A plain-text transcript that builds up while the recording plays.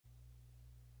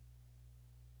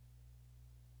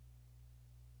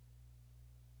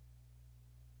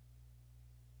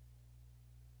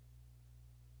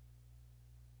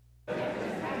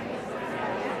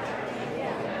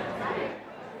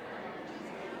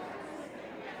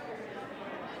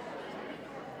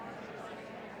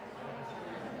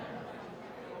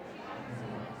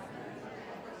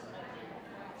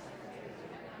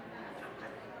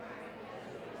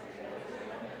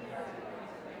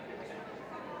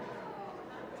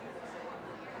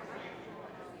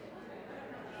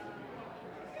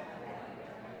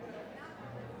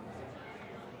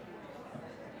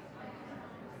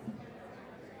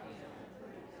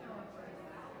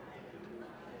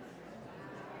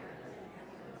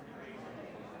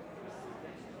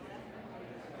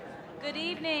Good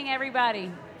evening,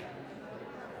 everybody.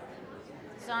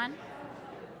 Is this on?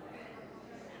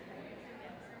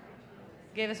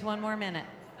 Give us one more minute.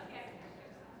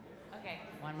 Okay.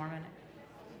 One more minute.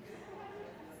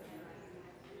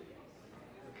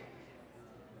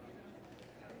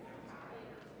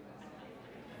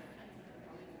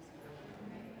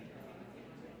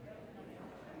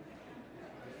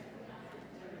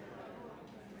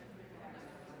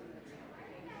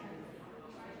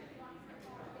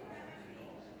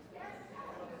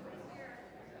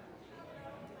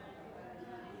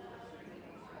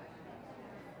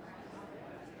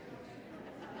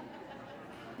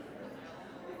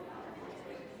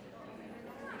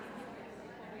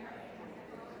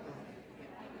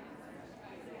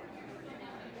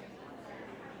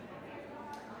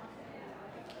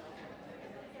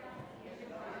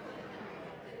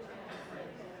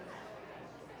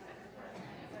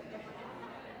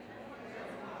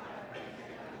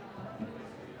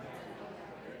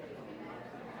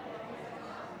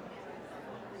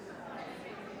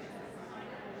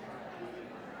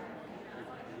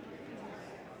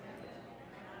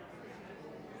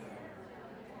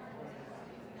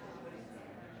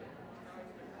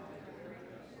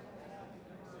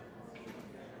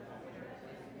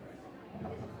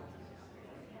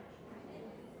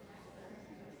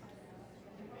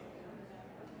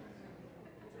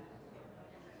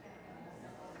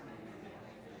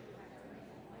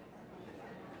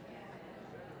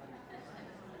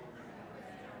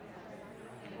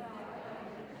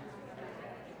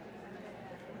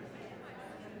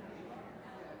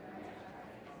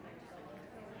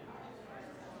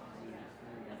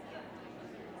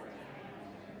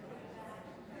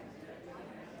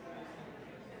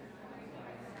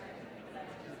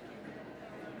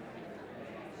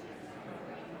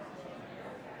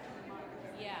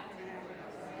 Yeah.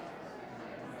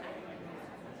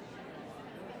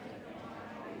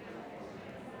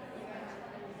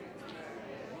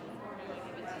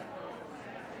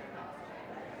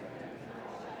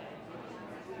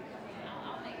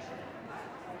 I'll make sure.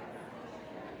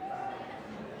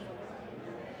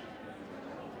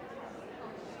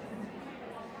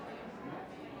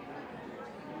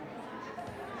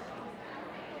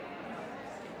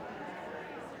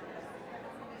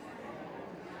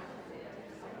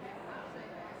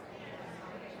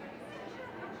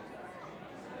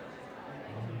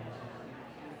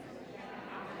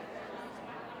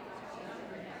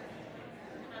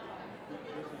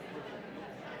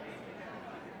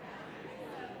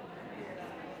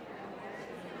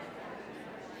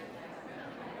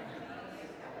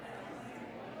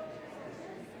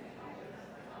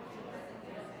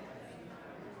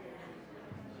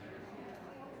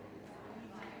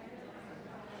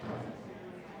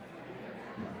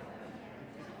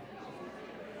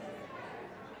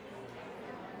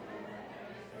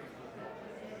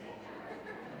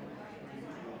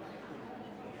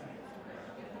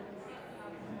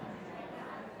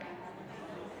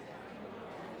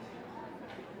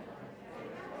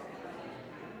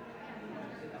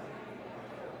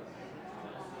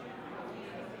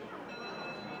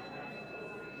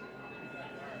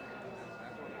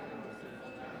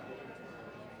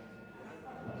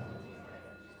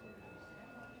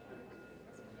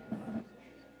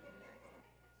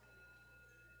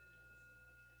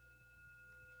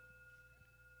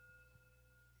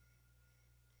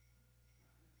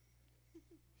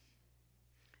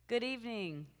 Good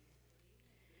evening.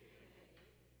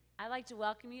 I'd like to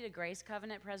welcome you to Grace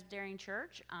Covenant Presbyterian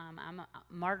Church. I'm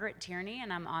Margaret Tierney,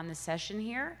 and I'm on the session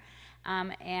here.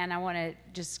 And I want to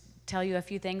just tell you a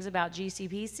few things about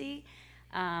GCPC,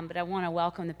 but I want to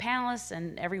welcome the panelists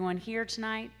and everyone here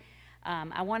tonight.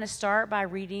 I want to start by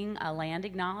reading a land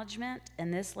acknowledgement,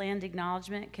 and this land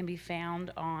acknowledgement can be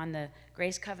found on the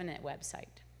Grace Covenant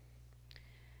website.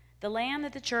 The land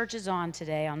that the church is on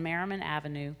today on Merriman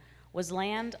Avenue was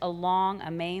land along a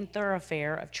main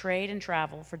thoroughfare of trade and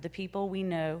travel for the people we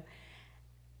know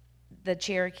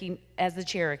as the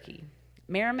Cherokee.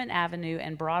 Merriman Avenue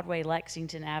and Broadway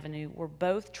Lexington Avenue were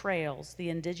both trails the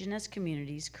indigenous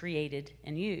communities created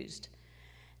and used.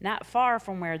 Not far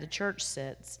from where the church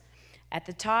sits, at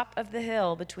the top of the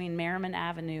hill between Merriman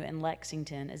Avenue and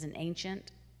Lexington is an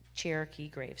ancient Cherokee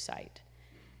gravesite.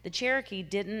 The Cherokee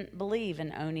didn't believe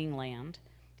in owning land,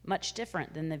 much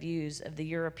different than the views of the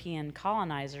European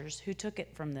colonizers who took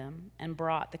it from them and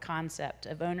brought the concept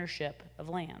of ownership of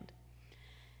land.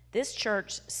 This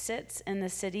church sits in the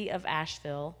city of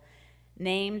Asheville,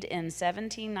 named in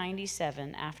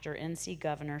 1797 after NC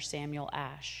Governor Samuel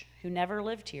Ashe, who never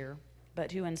lived here,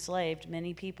 but who enslaved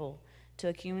many people to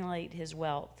accumulate his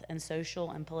wealth and social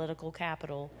and political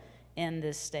capital in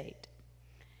this state.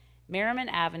 Merriman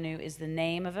Avenue is the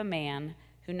name of a man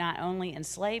who not only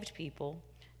enslaved people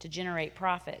to generate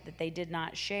profit that they did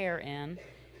not share in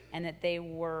and that they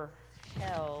were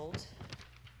held,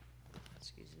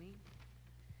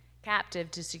 captive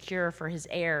to secure for his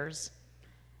heirs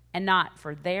and not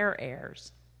for their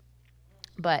heirs.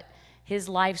 But his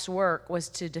life's work was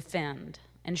to defend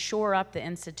and shore up the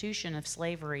institution of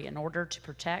slavery in order to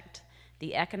protect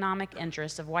the economic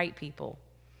interests of white people.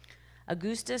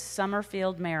 Augustus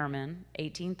Summerfield Merriman,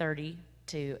 1830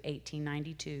 to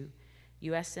 1892,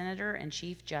 U.S. Senator and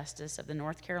Chief Justice of the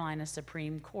North Carolina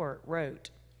Supreme Court, wrote,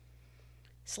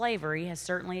 "Slavery has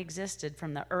certainly existed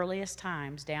from the earliest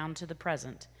times down to the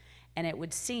present, and it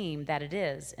would seem that it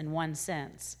is, in one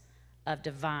sense, of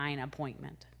divine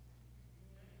appointment."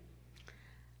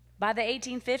 By the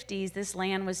 1850s, this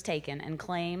land was taken and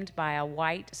claimed by a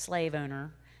white slave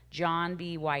owner, John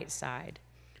B. Whiteside,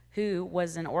 who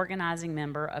was an organizing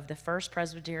member of the First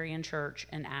Presbyterian Church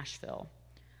in Asheville.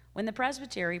 When the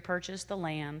Presbytery purchased the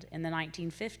land in the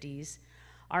 1950s,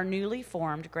 our newly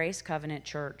formed Grace Covenant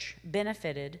Church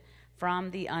benefited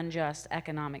from the unjust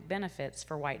economic benefits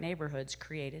for white neighborhoods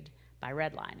created by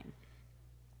redlining.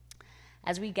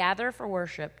 As we gather for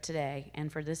worship today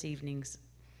and for this evening's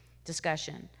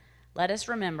discussion, let us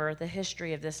remember the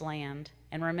history of this land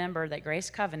and remember that Grace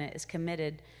Covenant is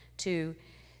committed to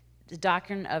the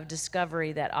doctrine of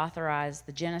discovery that authorized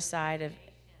the genocide of...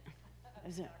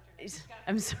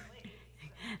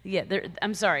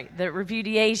 the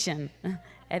repudiation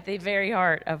at the very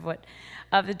heart of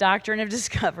the doctrine of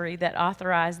discovery that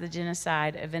authorized the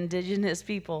genocide of indigenous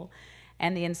people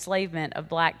and the enslavement of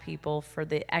black people for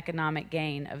the economic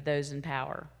gain of those in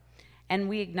power. And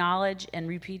we acknowledge and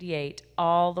repudiate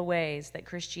all the ways that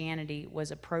Christianity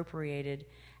was appropriated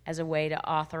as a way to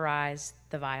authorize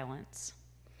the violence.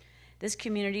 This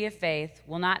community of faith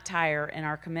will not tire in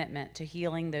our commitment to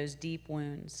healing those deep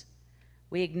wounds.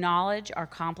 We acknowledge our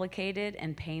complicated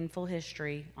and painful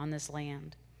history on this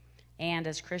land, and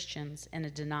as Christians in a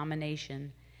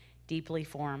denomination deeply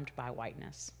formed by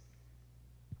whiteness.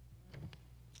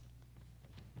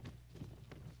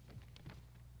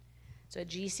 So at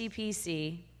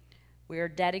GCPC, we are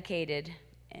dedicated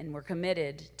and we're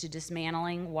committed to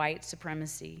dismantling white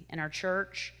supremacy in our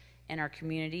church, in our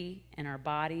community, in our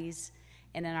bodies,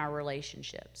 and in our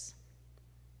relationships.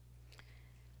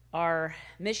 Our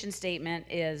mission statement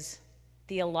is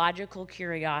theological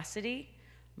curiosity,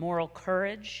 moral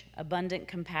courage, abundant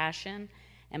compassion,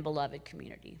 and beloved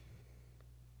community.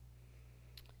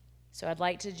 So I'd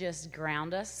like to just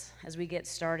ground us as we get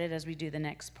started, as we do the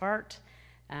next part.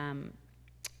 And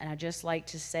I'd just like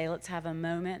to say, let's have a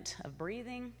moment of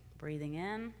breathing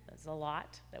in. That's a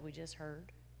lot that we just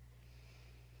heard.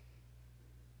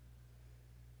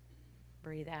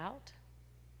 Breathe out.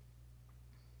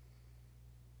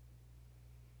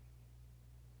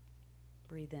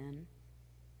 Breathe in.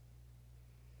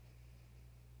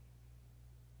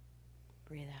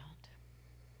 Breathe out.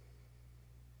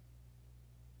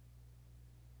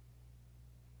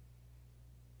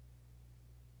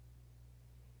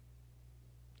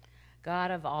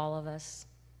 God of all of us,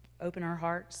 open our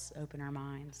hearts, open our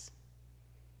minds.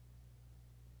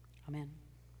 Amen.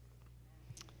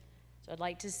 So I'd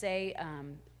like to say,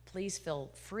 please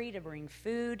feel free to bring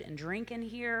food and drink in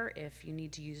here if you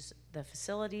need to use the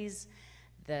facilities.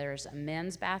 There's a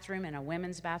men's bathroom and a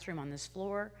women's bathroom on this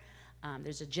floor.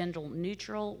 There's a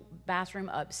gender-neutral bathroom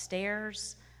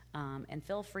upstairs. And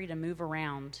feel free to move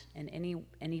around in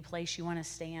any place you want to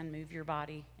stand, move your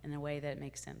body in a way that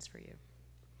makes sense for you.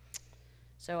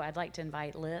 So I'd like to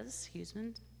invite Liz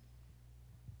Huseman.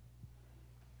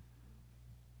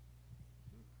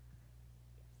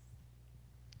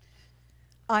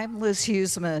 I'm Liz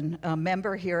Huseman, a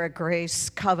member here at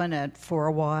Grace Covenant for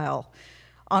a while.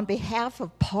 On behalf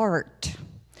of PART,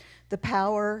 the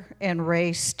Power and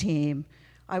Race team,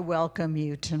 I welcome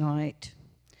you tonight.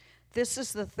 This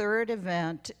is the third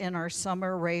event in our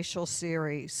summer racial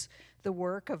series, the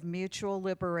work of mutual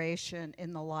liberation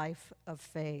in the life of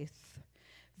faith.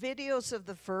 Videos of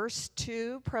the first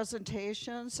two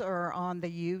presentations are on the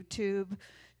YouTube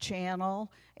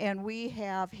channel, and we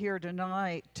have here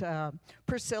tonight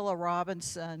Priscilla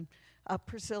Robinson.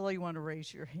 Priscilla, you want to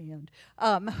raise your hand,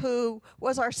 who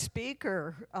was our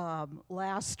speaker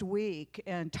last week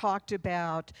and talked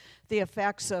about the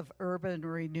effects of urban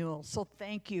renewal. So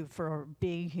thank you for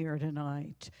being here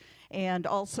tonight. And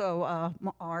also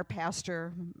our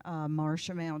pastor,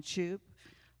 Marcia Mount Shoup,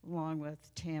 along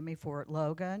with Tami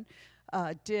Logan.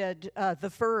 did the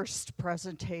first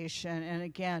presentation, and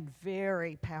again,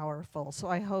 very powerful. So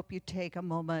I hope you take a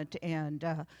moment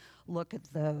and look at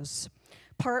those.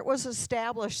 PART was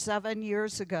established 7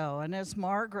 years ago, and as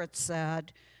Margaret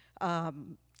said,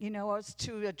 you know, it's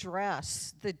to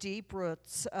address the deep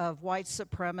roots of white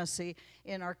supremacy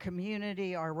in our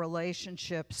community, our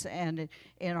relationships, and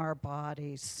in our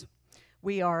bodies.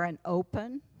 We are an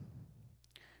open,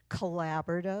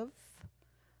 collaborative,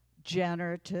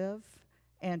 generative,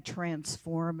 and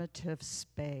transformative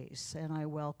space, and I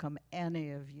welcome any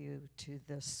of you to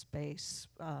this space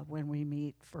when we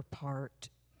meet for PART.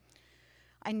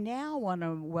 I now want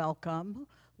to welcome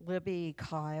Libby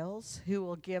Kiles, who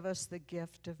will give us the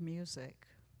gift of music.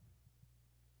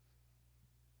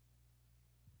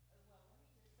 Well, let me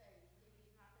just say,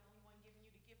 Libby's not the only one giving you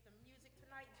the gift of music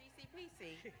tonight,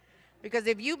 GCPC. Because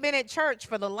if you've been at church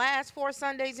for the last 4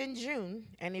 Sundays in June,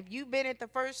 and if you've been at the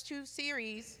first 2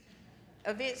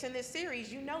 events in this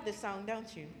series, you know this song,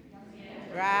 don't you?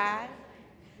 Yeah. Right?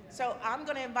 So I'm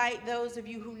going to invite those of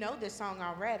you who know this song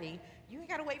already. You ain't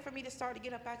got to wait for me to start to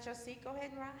get up out your seat. Go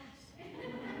ahead and rise.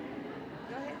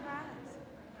 Go ahead and rise.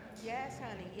 Yes,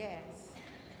 honey, yes.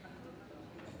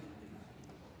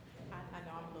 I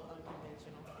know I'm a little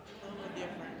unconventional, a little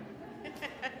different.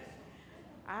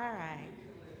 All right.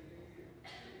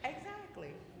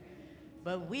 Exactly.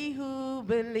 But we who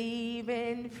believe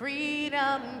in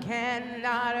freedom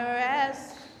cannot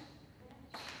rest.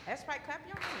 That's right, clap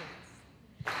your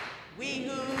hands. We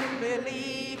who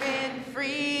believe in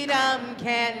freedom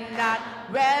cannot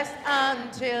rest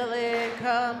until it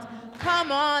comes.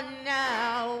 Come on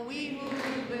now. We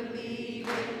who believe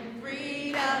in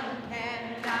freedom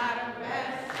cannot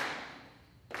rest.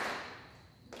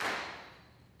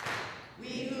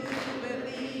 We who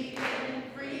believe in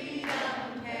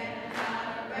freedom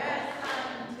cannot rest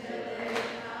until it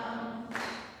comes.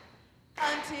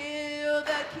 Until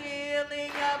the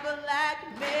killing of black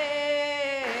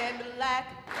men, black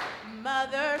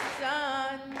mother,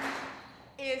 son,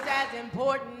 is as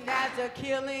important as the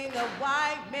killing of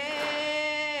white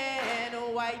men,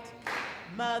 white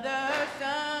mother,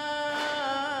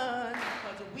 son.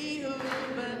 'Cause we who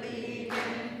believe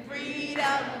in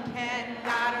freedom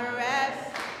cannot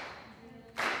rest.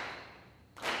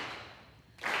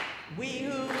 We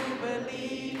who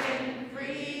believe in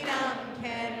freedom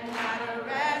cannot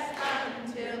rest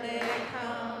until it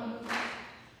comes.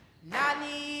 Not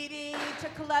needing to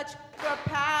clutch for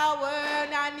power,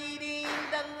 not needing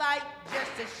the light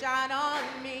just to shine on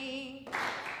me.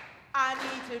 I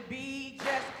need to be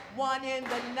just one in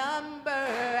the number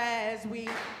as we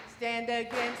stand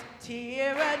against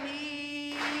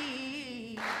tyranny.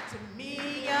 To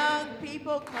me, young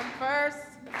people come first.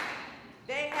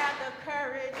 They have the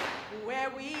courage where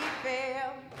we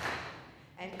fail.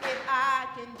 And if I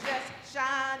can just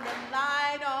shine the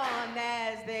light on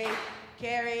as they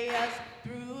carry us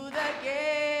through the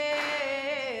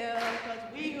gale. 'Cause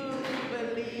we who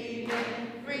believe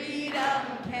in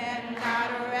freedom cannot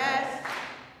rest.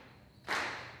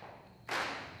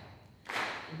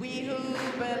 We who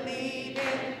believe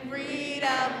in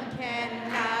freedom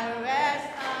cannot rest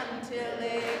until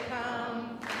it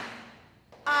comes.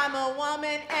 I'm a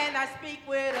woman and I speak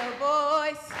with a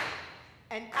voice,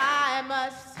 and I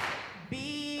must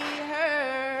be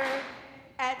heard.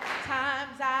 At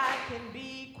times I can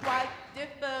be quite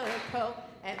difficult,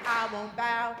 and I won't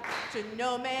bow to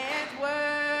no man's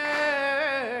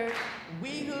word.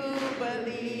 We who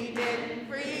believe in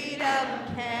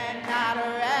freedom cannot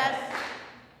rest.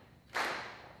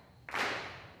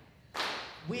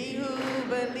 We who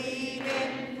believe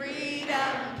in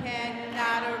freedom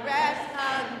cannot rest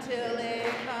until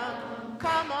it comes.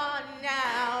 Come on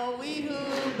now. We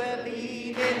who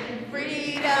believe in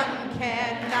freedom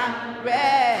cannot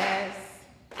rest.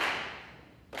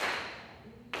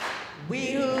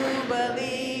 We who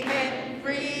believe in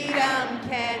freedom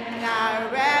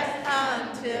cannot rest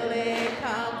until it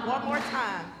comes. One more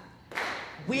time.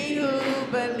 We who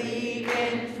believe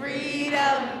in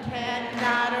freedom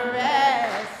cannot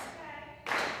rest.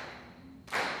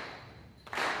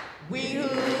 We who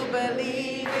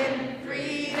believe in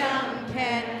freedom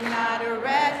cannot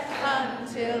rest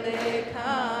until it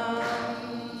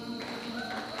comes.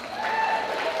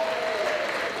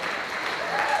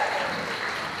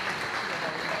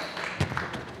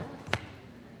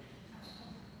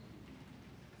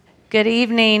 Good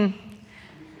evening.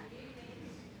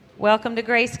 Welcome to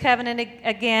Grace Covenant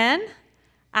again.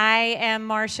 I am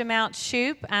Marcia Mount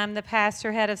Shoup. I'm the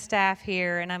pastor head of staff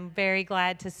here, and I'm very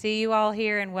glad to see you all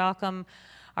here and welcome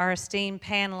our esteemed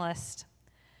panelists.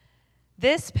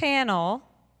 This panel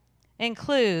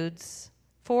includes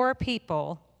 4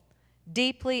 people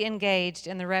deeply engaged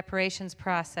in the reparations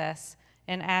process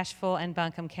in Asheville and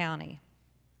Buncombe County.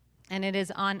 And it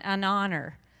is an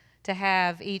honor to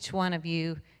have each one of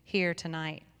you here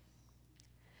tonight.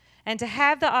 And to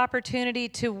have the opportunity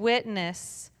to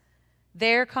witness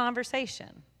their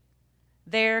conversation,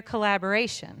 their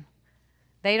collaboration.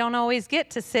 They don't always get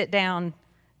to sit down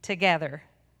together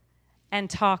and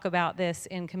talk about this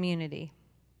in community.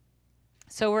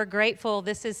 So we're grateful.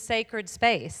 This is sacred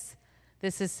space.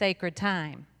 This is sacred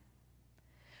time.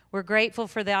 We're grateful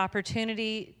for the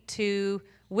opportunity to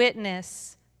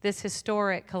witness this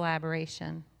historic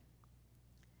collaboration.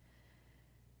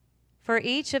 For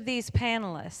each of these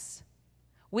panelists,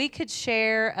 we could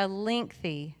share a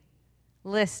lengthy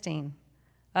listing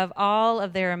of all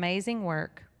of their amazing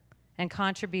work and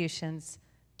contributions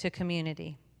to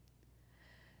community,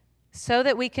 so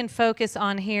that we can focus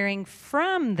on hearing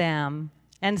from them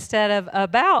instead of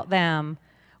about them.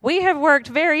 We have worked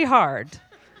very hard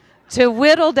to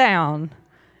whittle down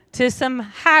to some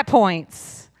high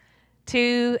points,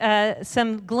 to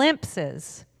some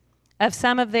glimpses of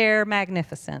some of their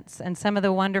magnificence and some of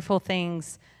the wonderful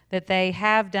things that they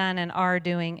have done and are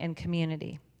doing in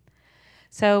community.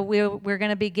 So we're going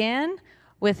to begin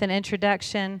with an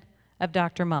introduction of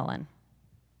Dr. Mullen.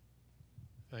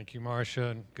 Thank you, Marcia,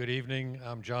 and good evening.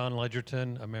 I'm John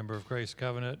Ledgerton, a member of Grace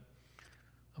Covenant.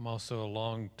 I'm also a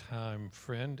longtime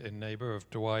friend and neighbor of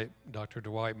Dwight, Dr.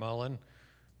 Dwight Mullen,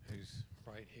 who's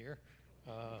right here.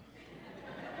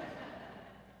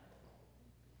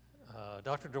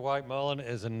 Dr. Dwight Mullen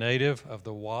is a native of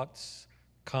the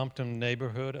Watts-Compton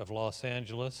neighborhood of Los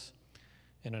Angeles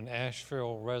and an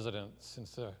Asheville resident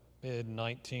since the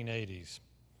mid-1980s.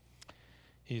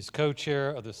 He's co-chair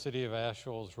of the City of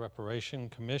Asheville's Reparation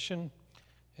Commission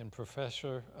and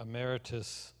professor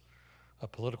emeritus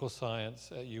of political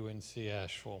science at UNC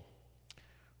Asheville.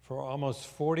 For almost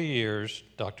 40 years,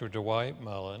 Dr. Dwight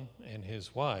Mullen and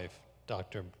his wife,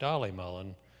 Dr. Dolly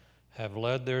Mullen, have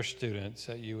led their students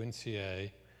at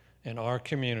UNCA and our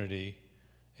community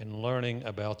in learning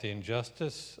about the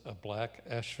injustice of Black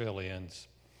Ashevilleans,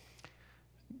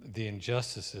 the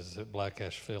injustices that Black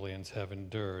Ashevilleans have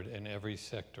endured in every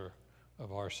sector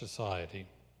of our society.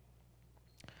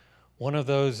 One of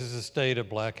those is the State of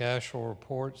Black Asheville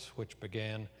Reports, which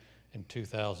began in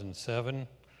 2007.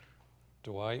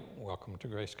 Dwight, welcome to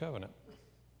Grace Covenant.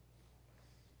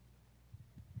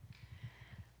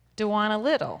 Dewana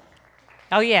Little.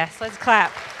 Oh yes, let's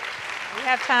clap. We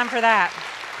have time for that.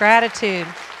 Gratitude.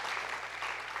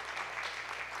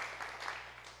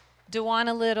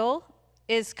 Dewana Little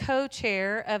is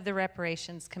co-chair of the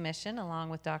Reparations Commission along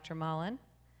with Dr. Mullen.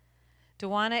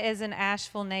 Dewana is an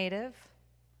Asheville native,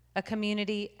 a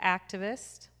community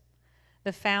activist,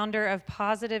 the founder of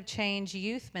Positive Change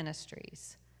Youth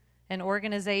Ministries, an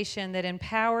organization that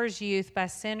empowers youth by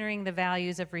centering the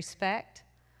values of respect,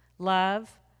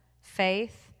 love,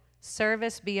 faith,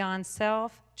 service beyond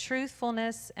self,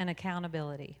 truthfulness, and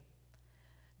accountability.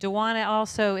 Dewana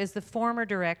also is the former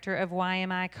director of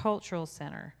YMI Cultural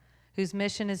Center, whose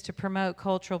mission is to promote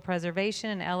cultural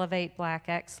preservation and elevate Black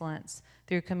excellence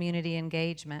through community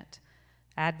engagement,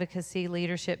 advocacy,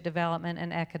 leadership development,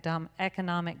 and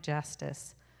economic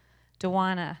justice.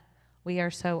 Dewana, we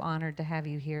are so honored to have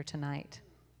you here tonight.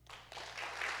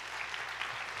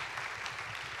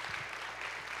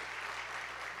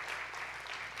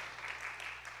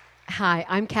 Hi,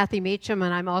 I'm Kathy Meacham,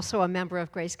 and I'm also a member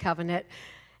of Grace Covenant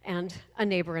and a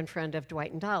neighbor and friend of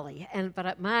Dwight and Dolly.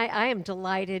 I am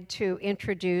delighted to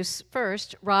introduce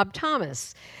first Rob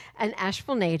Thomas, an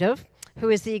Asheville native who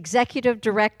is the executive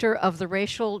director of the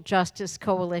Racial Justice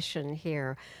Coalition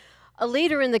here. A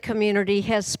leader in the community,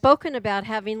 has spoken about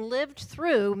having lived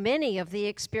through many of the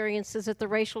experiences that the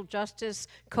Racial Justice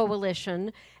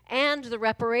Coalition and the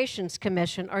Reparations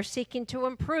Commission are seeking to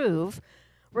improve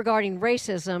regarding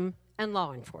racism and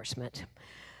law enforcement.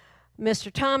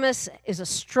 Mr. Thomas is a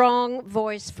strong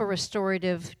voice for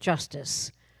restorative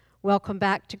justice. Welcome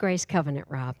back to Grace Covenant,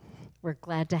 Rob. We're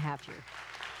glad to have you.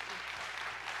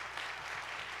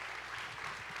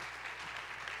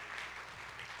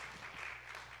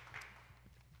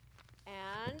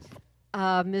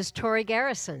 And Ms. Torre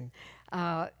Garrison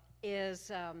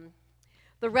is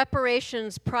the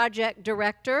Reparations Project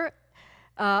Director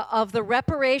of the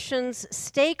Reparations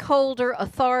Stakeholder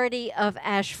Authority of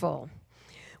Asheville.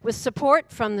 With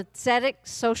support from the Tzedek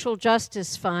Social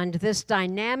Justice Fund, this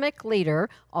dynamic leader,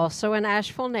 also an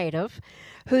Asheville native,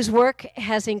 whose work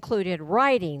has included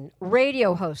writing,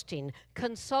 radio hosting,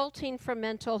 consulting for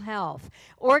mental health,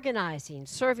 organizing,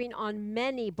 serving on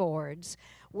many boards,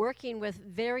 working with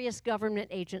various government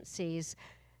agencies.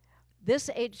 This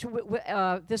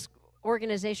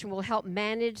organization will help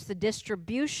manage the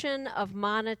distribution of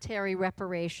monetary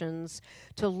reparations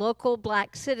to local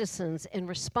Black citizens in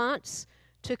response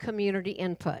to community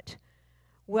input.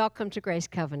 Welcome to Grace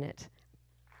Covenant,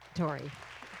 Torre.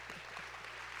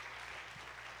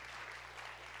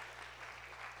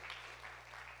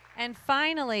 And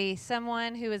finally,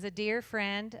 someone who is a dear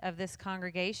friend of this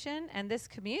congregation and this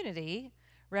community,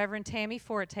 Reverend Tami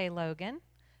Forte Logan,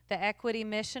 the Equity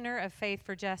Missioner of Faith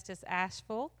for Justice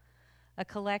Asheville, a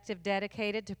collective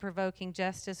dedicated to provoking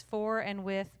justice for and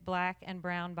with Black and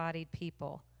brown-bodied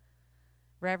people.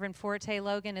 Reverend Forte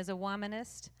Logan is a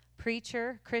womanist,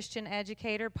 preacher, Christian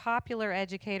educator, popular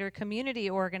educator, community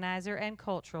organizer, and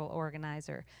cultural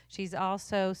organizer. She's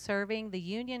also serving the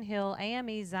Union Hill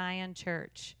AME Zion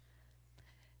Church.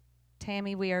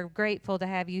 Tami, we are grateful to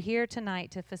have you here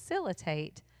tonight to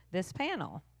facilitate this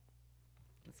panel.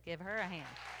 Let's give her a hand.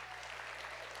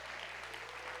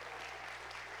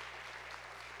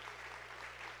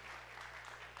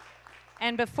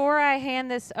 And before I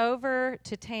hand this over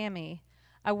to Tami,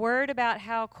 a word about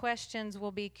how questions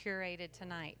will be curated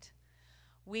tonight.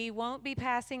 We won't be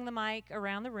passing the mic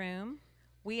around the room.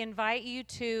 We invite you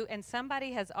to, and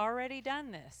somebody has already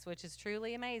done this, which is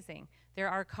truly amazing. There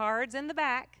are cards in the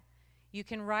back. You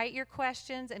can write your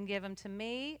questions and give them to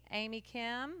me, Amy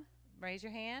Kim. Raise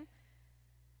your hand.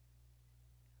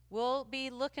 We'll be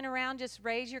looking around. Just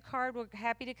raise your card. We're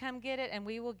happy to come get it, and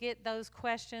we will get those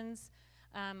questions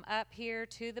up here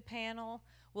to the panel.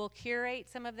 We'll curate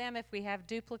some of them if we have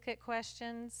duplicate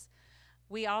questions.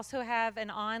 We also have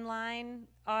an online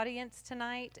audience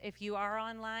tonight. If you are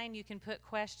online, you can put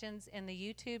questions in the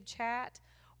YouTube chat,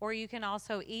 or you can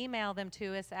also email them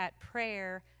to us at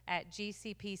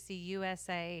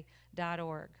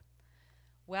prayer@gcpcusa.org.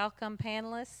 Welcome,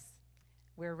 panelists.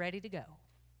 We're ready to go.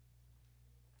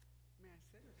 May I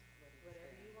sit or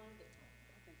whatever you want to do?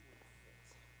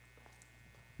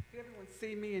 Can everyone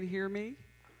see me and hear me?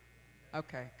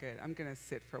 Okay, good. I'm going to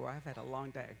sit for a while. I've had a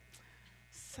long day.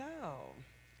 So,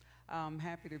 I'm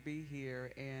happy to be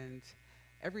here, and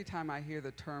every time I hear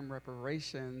the term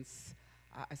reparations,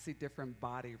 I see different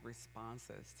body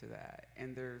responses to that,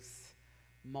 and there's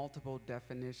multiple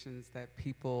definitions that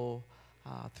people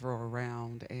throw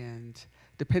around, and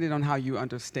depending on how you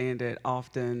understand it,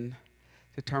 often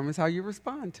determines how you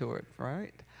respond to it,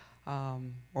 right?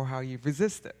 Or how you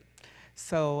resist it.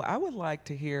 So I would like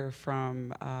to hear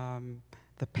from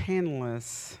the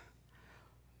panelists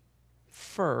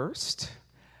first.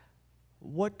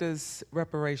 What does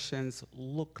reparations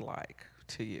look like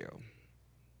to you?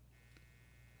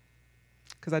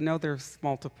 Because I know there's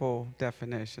multiple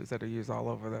definitions that are used all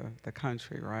over the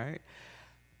country, right?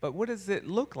 But what does it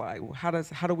look like?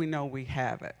 How do we know we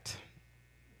have it?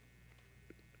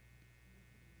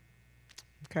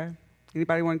 Okay.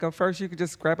 Anybody want to go first? You could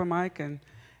just grab a mic and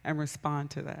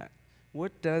respond to that.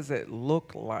 What does it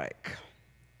look like?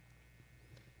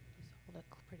 Just hold it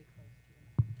pretty close.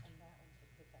 And that one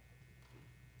should pick up.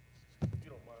 If you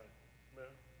don't mind,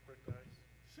 Mayor, break the ice.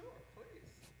 Sure,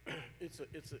 please.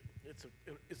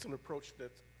 It's an approach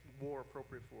that's more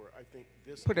appropriate for, I think,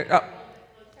 this. Put it up.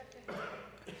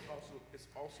 It's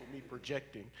also me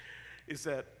projecting, is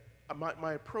that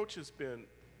my approach has been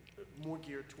more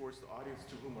geared towards the audience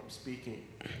to whom I'm speaking,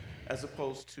 as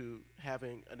opposed to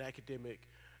having an academic,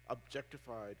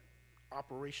 objectified,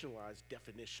 operationalized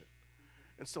definition.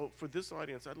 And so for this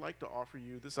audience, I'd like to offer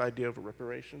you this idea of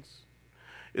reparations,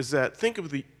 is that think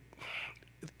of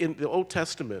in the Old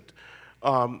Testament,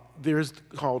 there's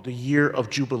called the year of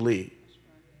Jubilee.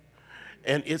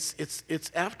 And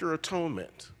it's after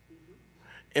atonement.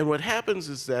 And what happens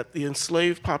is that the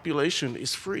enslaved population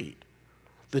is freed.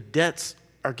 The debts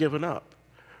are given up.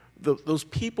 Those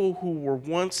people who were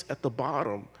once at the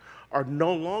bottom are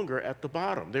no longer at the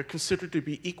bottom. They're considered to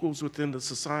be equals within the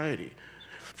society.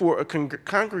 For a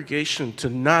congregation to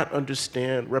not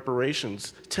understand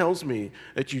reparations tells me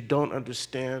that you don't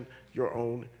understand your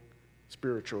own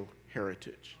spiritual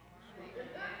heritage.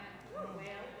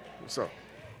 So,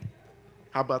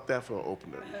 how about that for an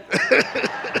opener?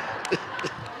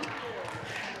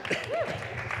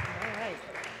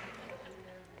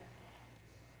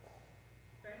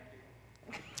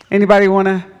 Anybody want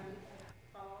to?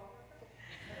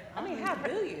 I mean, how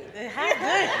do you?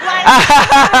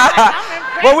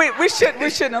 Well, we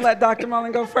shouldn't have let Dr.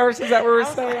 Mullen go first. Is that what we're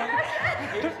saying?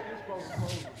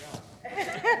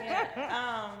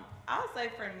 I'll say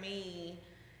for me,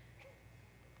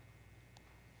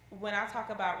 when I talk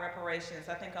about reparations,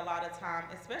 I think a lot of time,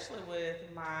 especially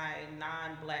with my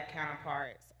non-Black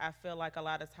counterparts, I feel like a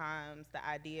lot of times the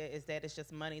idea is that it's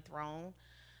just money thrown.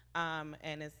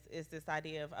 And it's this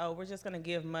idea of, oh, we're just going to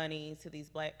give money to these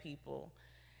black people.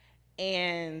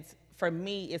 And for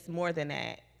me, it's more than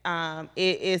that.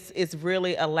 It's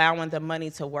really allowing the money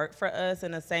to work for us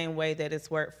in the same way that it's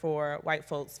worked for white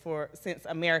folks since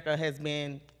America has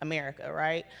been America,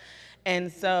 right?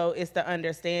 And so it's the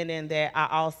understanding that I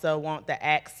also want the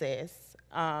access.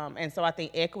 And so I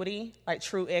think equity, like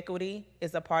true equity,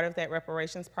 is a part of that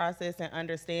reparations process, and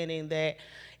understanding that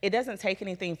it doesn't take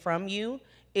anything from you.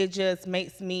 It just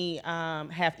makes me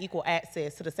have equal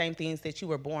access to the same things that you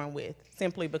were born with,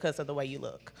 simply because of the way you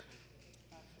look.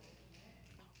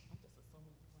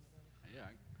 Yeah.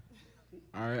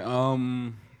 All right.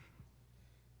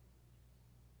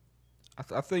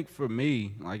 I think for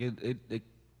me, like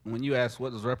when you ask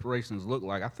what does reparations look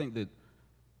like, I think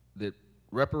that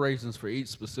reparations for each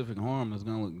specific harm is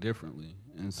going to look differently,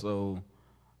 and so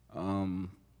I'm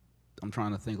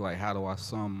trying to think, like, how do I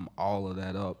sum all of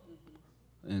that up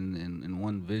in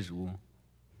one visual?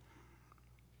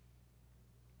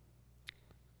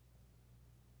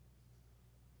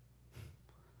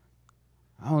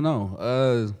 I don't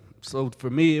know. So for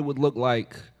me, it would look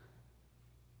like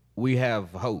we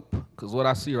have hope, because what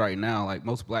I see right now, like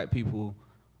most black people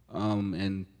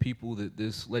and people that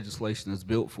this legislation is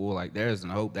built for, like there isn't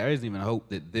hope. There isn't even hope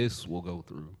that this will go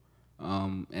through,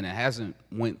 and it hasn't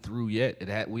went through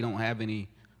yet. We don't have any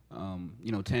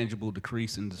tangible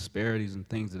decrease in disparities and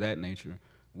things of that nature.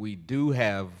 We do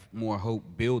have more hope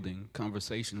building,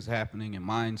 conversations happening, and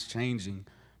minds changing.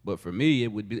 But for me,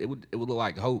 it would look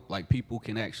like hope, like people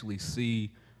can actually see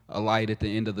a light at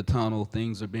the end of the tunnel.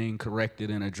 Things are being corrected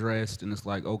and addressed, and it's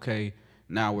like, okay,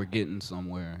 now we're getting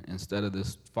somewhere, instead of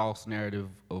this false narrative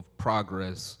of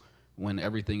progress when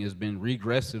everything has been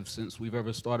regressive since we've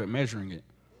ever started measuring it.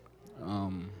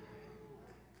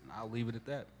 I'll leave it at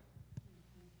that.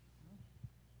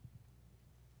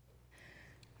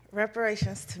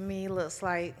 Reparations to me looks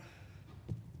like,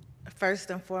 first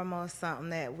and foremost, something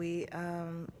that we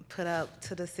put up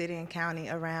to the city and county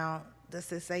around the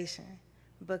cessation,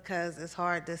 because it's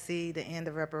hard to see the end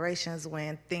of reparations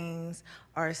when things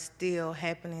are still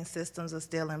happening, systems are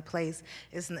still in place.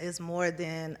 It's more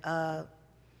than a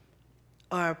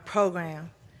program.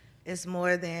 It's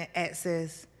more than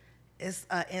access. It's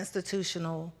an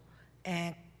institutional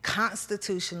and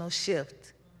constitutional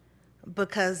shift,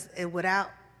 because without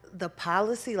the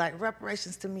policy, like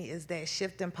reparations to me is that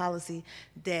shift in policy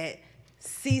that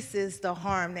ceases the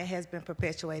harm that has been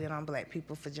perpetuated on black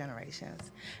people for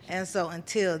generations. And so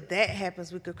until that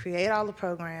happens, we could create all the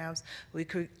programs, we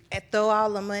could throw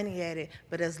all the money at it,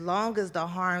 but as long as the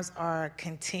harms are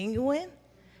continuing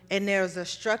and there's a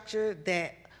structure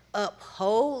that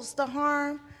upholds the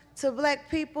harm to black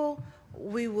people,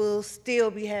 we will still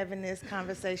be having this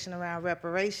conversation around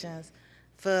reparations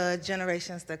for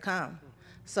generations to come.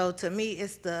 So to me,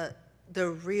 it's the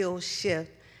real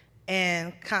shift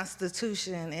and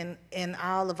constitution and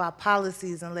all of our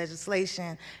policies and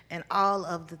legislation and all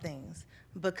of the things,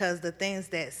 because the things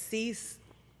that cease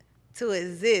to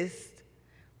exist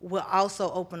will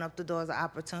also open up the doors of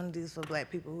opportunities for black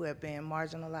people who have been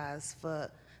marginalized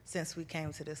since we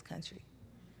came to this country.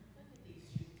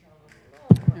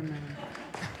 Amen.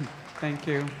 Thank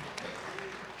you.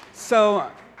 So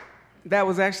that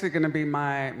was actually going to be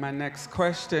my next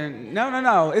question.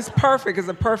 No. It's perfect. It's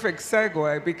a perfect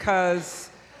segue,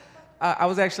 because I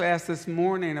was actually asked this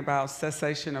morning about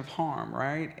cessation of harm,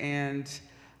 right? And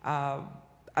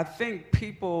I think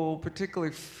people,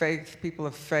 particularly people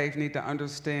of faith, need to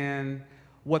understand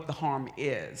what the harm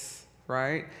is,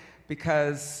 right?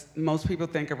 Because most people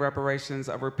think of reparations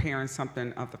of repairing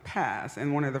something of the past.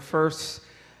 And one of the first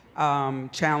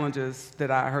challenges that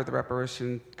I heard the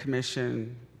Reparation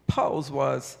Commission pose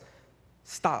was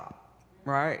stop,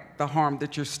 right? The harm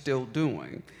that you're still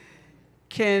doing.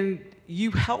 Can you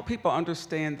help people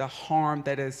understand the harm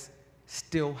that is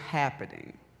still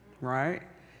happening, right?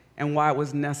 And why it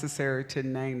was necessary to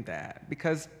name that?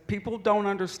 Because people don't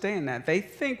understand that. They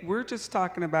think we're just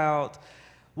talking about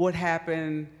what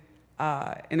happened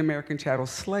in American chattel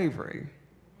slavery,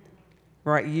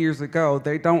 right, years ago.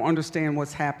 They don't understand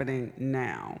what's happening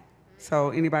now. So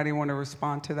anybody want to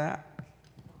respond to that?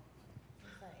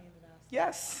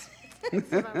 Yes. It's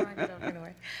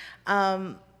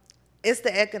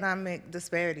the economic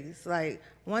disparities. Like,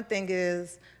 one thing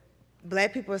is,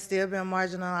 black people are still being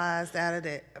marginalized out of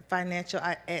the financial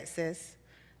access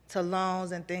to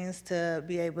loans and things to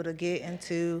be able to get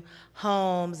into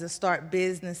homes and start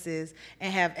businesses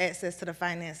and have access to the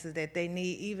finances that they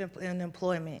need, even in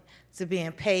employment, to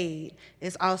being paid.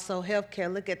 It's also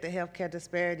healthcare. Look at the healthcare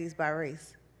disparities by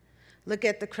race. Look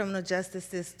at the criminal justice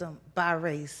system by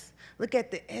race. Look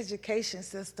at the education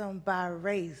system by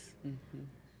race.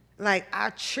 Like,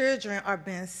 our children are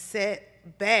being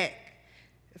set back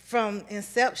from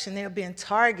inception. They're being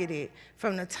targeted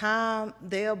from the time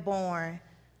they're born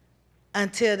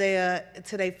until their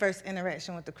first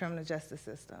interaction with the criminal justice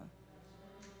system.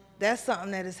 That's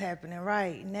something that is happening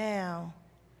right now.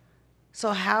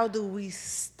 So how do we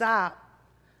stop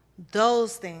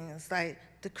those things? Like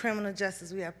the criminal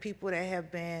justice, we have people that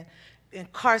have been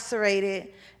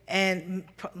incarcerated, and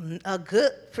a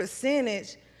good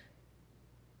percentage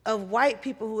of white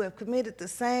people who have committed the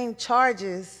same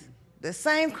charges, the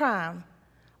same crime,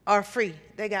 are free.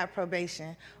 They got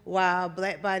probation, while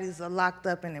black bodies are locked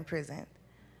up and imprisoned.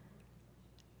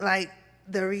 Like,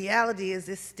 the reality is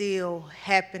it's still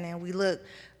happening. We look,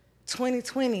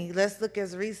 2020, let's look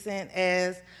as recent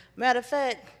as, matter of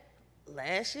fact,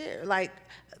 last year, like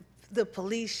the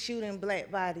police shooting black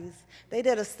bodies. They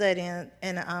did a study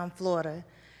in Florida,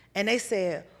 and they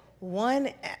said one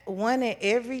in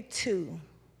every two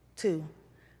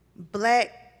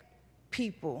black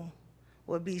people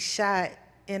would be shot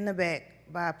in the back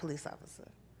by a police officer.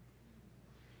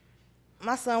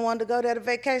 My son wanted to go there to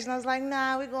vacation. I was like,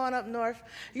 nah, we're going up north.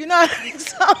 You know what I mean?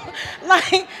 So,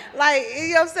 like, you know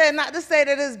what I'm saying? Not to say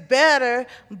that it's better,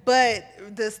 but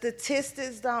the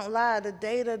statistics don't lie. The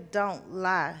data don't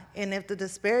lie. And if the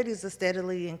disparities are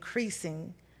steadily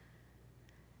increasing,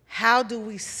 how do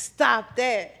we stop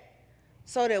that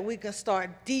so that we can start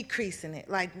decreasing it?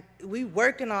 Like, we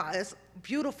working on, it's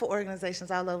beautiful organizations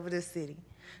all over this city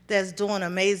that's doing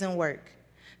amazing work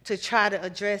to try to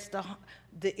address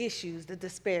the issues, the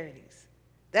disparities.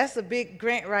 That's a big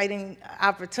grant writing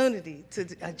opportunity to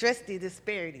address the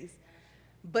disparities.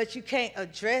 But you can't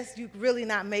address, you're really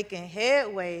not making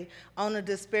headway on the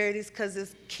disparities because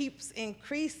it keeps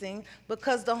increasing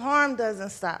because the harm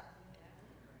doesn't stop.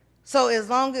 So as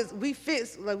long as we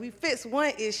fix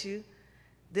one issue,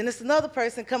 then it's another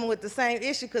person coming with the same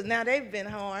issue because now they've been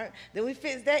harmed. Then we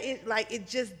fix that, it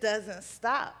just doesn't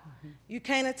stop. You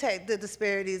can't attack the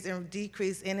disparities and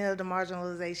decrease any of the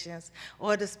marginalizations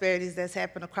or disparities that's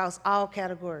happened across all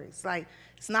categories. Like,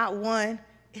 it's not one,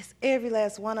 it's every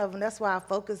last one of them. That's why our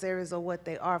focus areas are what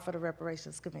they are for the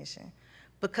Reparations Commission,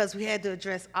 because we had to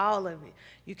address all of it.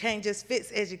 You can't just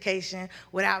fix education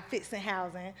without fixing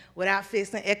housing, without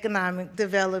fixing economic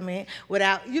development,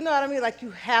 without, you know what I mean? Like, you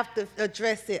have to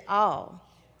address it all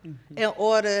in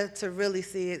order to really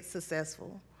see it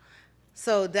successful.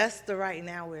 So that's the right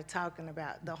now we're talking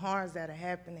about, the harms that are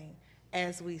happening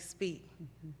as we speak.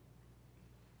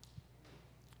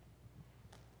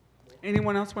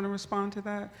 Anyone else want to respond to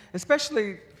that?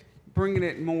 Especially bringing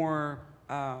it more,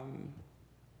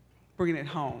 bringing it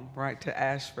home, right, to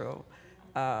Asheville,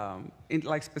 in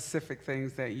like specific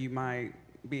things that you might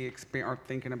be or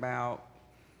thinking about,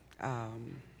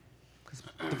 because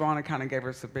Dewana kind of gave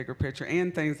us a bigger picture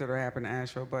and things that are happening in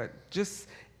Asheville, but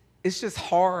it's just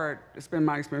hard, it's been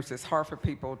my experience, it's hard for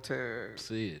people to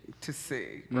see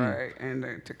it, right,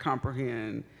 and to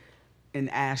comprehend in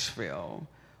Asheville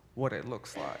what it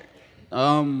looks like.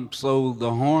 So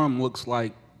the harm looks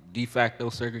like de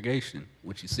facto segregation,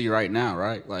 which you see right now,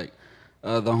 right? Like,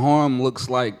 the harm looks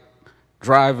like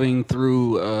driving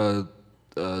through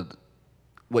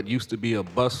what used to be a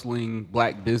bustling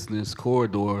black business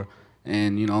corridor,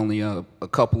 and only a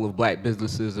couple of black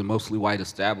businesses and mostly white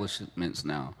establishments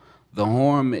now. The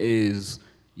harm is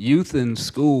youth in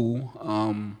school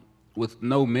with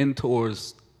no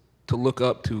mentors to look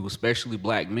up to, especially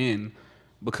black men,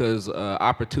 because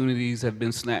opportunities have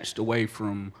been snatched away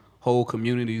from whole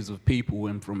communities of people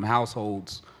and from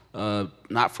households,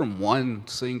 not from one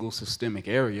single systemic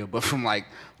area, but from like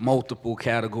multiple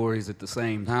categories at the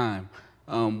same time.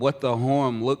 What the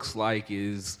harm looks like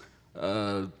is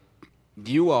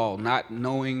you all not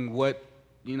knowing what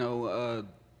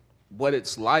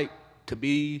it's like to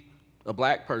be a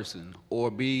black person,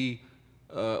 or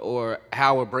or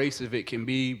how abrasive it can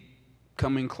be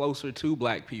coming closer to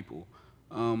black people.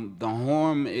 The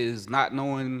harm is not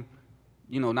knowing,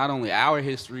 not only our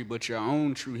history, but your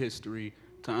own true history,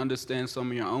 to understand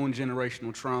some of your own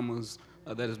generational traumas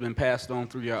that has been passed on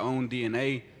through your own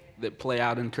DNA that play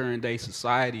out in current day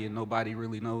society, and nobody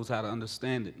really knows how to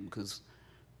understand it because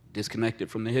disconnected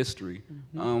from the history.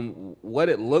 What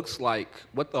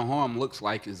the harm looks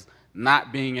like is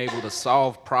not being able to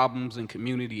solve problems and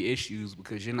community issues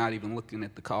because you're not even looking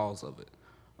at the cause of it.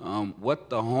 What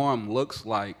the harm looks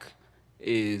like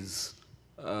is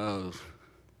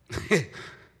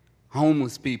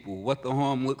homeless people. What the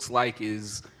harm looks like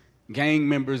is gang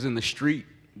members in the street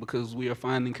because we are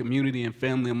finding community and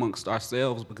family amongst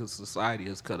ourselves because society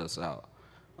has cut us out.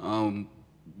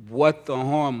 What the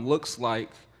harm looks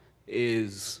like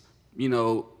is,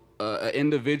 an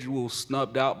individual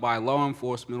snubbed out by law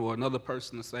enforcement or another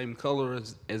person the same color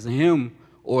as him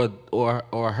or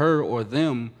her or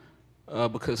them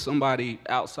because somebody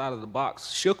outside of the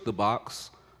box shook the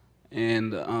box.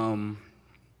 And,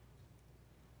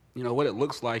 what it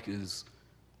looks like is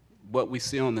what we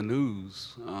see on the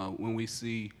news when we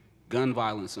see gun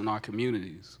violence in our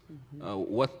communities.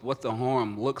 What the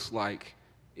harm looks like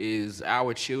is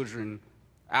our children,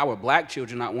 our black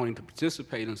children, not wanting to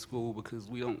participate in school because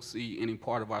we don't see any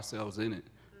part of ourselves in it,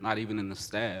 not even in the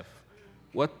staff.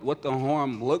 What the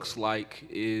harm looks like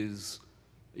is,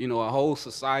 a whole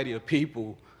society of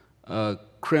people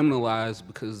criminalized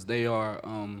because they are,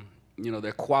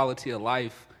 their quality of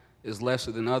life is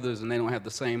lesser than others and they don't have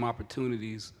the same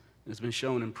opportunities. It's been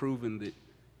shown and proven that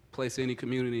place any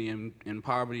community in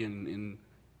poverty and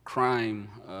crime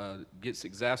gets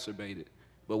exacerbated.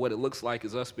 But what it looks like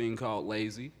is us being called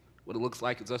lazy. What it looks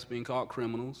like is us being called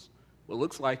criminals. What it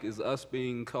looks like is us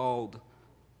being called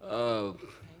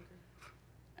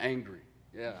angry.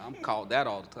 Yeah, I'm called that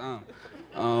all the time.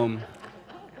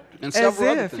 And As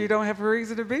if you don't have a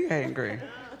reason to be angry.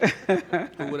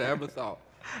 Who would have ever thought?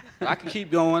 I could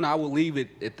keep going. I will leave it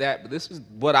at that. But this is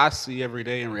what I see every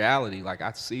day in reality. Like,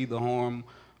 I see the harm.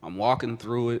 I'm walking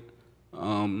through it.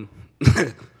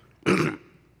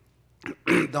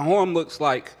 The harm looks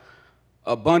like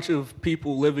a bunch of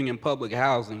people living in public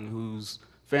housing whose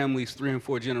families 3 and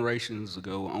 4 generations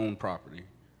ago owned property.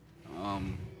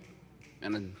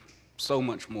 And so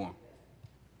much more.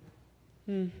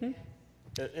 And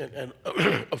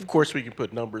of course, we can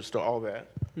put numbers to all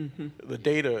that. The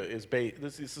data is based.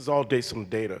 This is all based on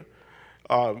data.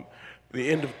 And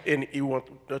you want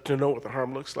to know what the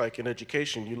harm looks like in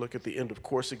education. You look at the end of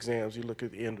course exams. You look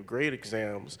at the end of grade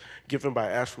exams given by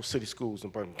Asheville City Schools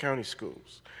and Buncombe County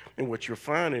Schools. And what you're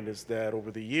finding is that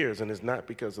over the years, and it's not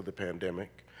because of the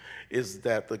pandemic, is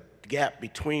that the gap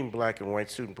between black and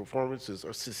white student performances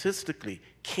are statistically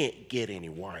can't get any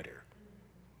wider.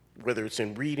 Whether it's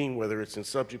in reading, whether it's in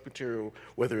subject material,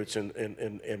 whether it's in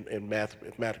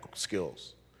mathematical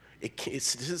skills. It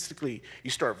statistically,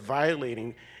 you start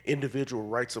violating individual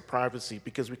rights of privacy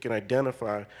because we can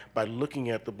identify by looking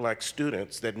at the black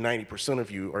students that 90% of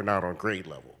you are not on grade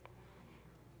level.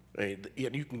 Right?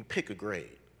 You can pick a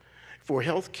grade. For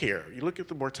healthcare, you look at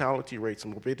the mortality rates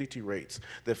and morbidity rates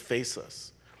that face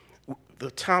us. The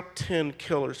top 10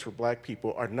 killers for black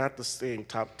people are not the same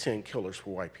top 10 killers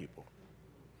for white people.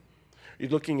 You're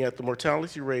looking at the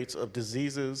mortality rates of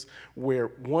diseases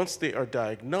where once they are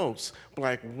diagnosed,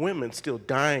 black women still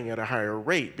dying at a higher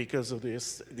rate because of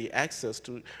the access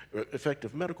to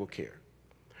effective medical care.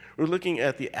 We're looking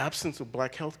at the absence of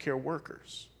black healthcare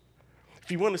workers.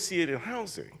 If you want to see it in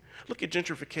housing, look at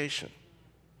gentrification.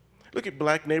 Look at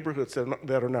black neighborhoods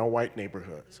that are now white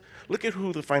neighborhoods. Look at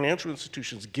who the financial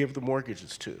institutions give the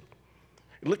mortgages to.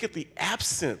 Look at the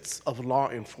absence of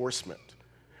law enforcement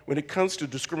when it comes to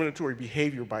discriminatory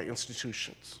behavior by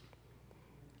institutions.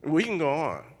 We can go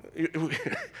on.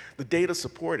 The data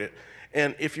support it.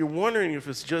 And if you're wondering if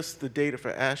it's just the data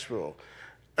for Asheville,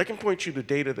 I can point you to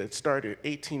data that started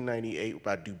in 1898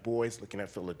 by Du Bois looking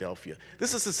at Philadelphia.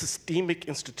 This is a systemic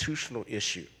institutional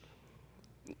issue.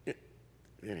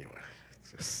 Anyway,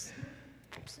 just,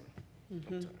 I'm sorry.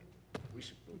 We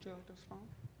should. Would you like this phone?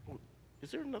 Oh,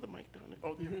 is there another mic down there?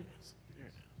 Oh, there it is.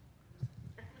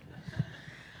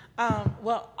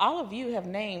 Well, all of you have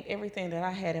named everything that I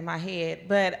had in my head,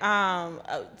 but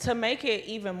to make it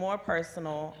even more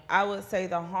personal, I would say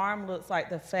the harm looks like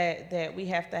the fact that we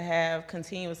have to have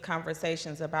continuous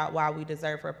conversations about why we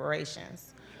deserve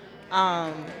reparations.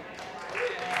 I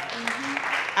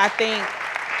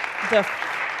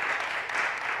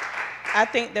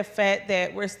think the fact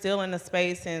that we're still in a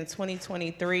space in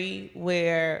 2023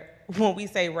 where when we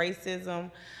say racism,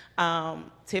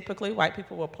 typically white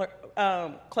people will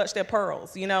clutch their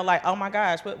pearls, like, oh my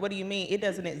gosh, what do you mean? It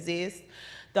doesn't exist.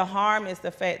 The harm is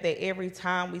the fact that every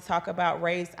time we talk about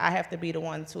race, I have to be the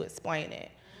one to explain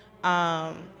it.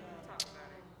 I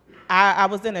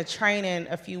was in a training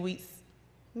a few weeks,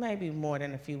 maybe more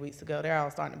than a few weeks ago. They're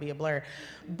all starting to be a blur.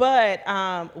 But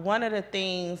one of the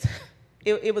things,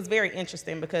 it was very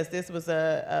interesting because this was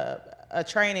a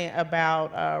training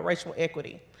about racial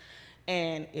equity.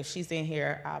 And if she's in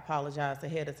here, I apologize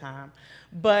ahead of time.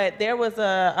 But there was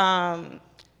a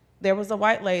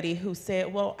white lady who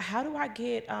said, well, how do I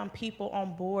get people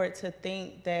on board to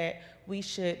think that we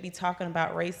should be talking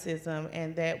about racism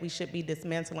and that we should be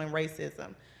dismantling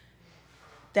racism?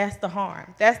 That's the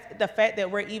harm. That's the fact that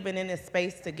we're even in this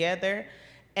space together,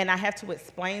 and I have to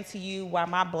explain to you why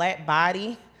my black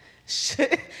body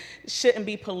shouldn't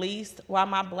be policed, why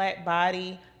my black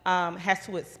body has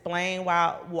to explain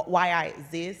why I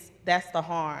exist. That's the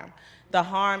harm. The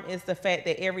harm is the fact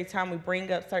that every time we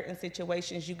bring up certain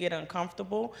situations, you get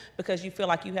uncomfortable because you feel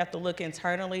like you have to look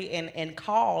internally and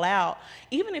call out.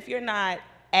 Even if you're not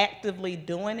actively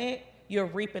doing it, you're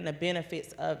reaping the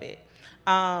benefits of it.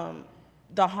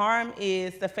 The harm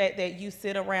is the fact that you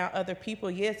sit around other people.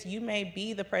 Yes, you may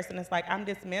be the person that's like, I'm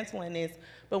dismantling this,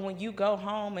 but when you go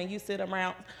home and you sit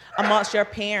around amongst your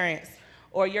parents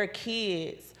or your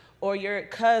kids or your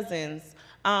cousins,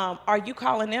 are you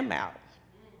calling them out?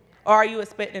 Or are you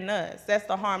expecting us? That's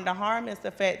the harm. The harm is the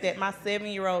fact that my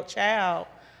 7-year-old child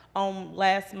on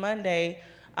last Monday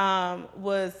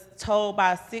was told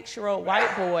by a 6-year-old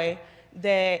white boy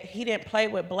that he didn't play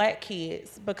with black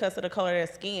kids because of the color of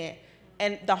their skin.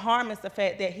 And the harm is the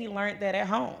fact that he learned that at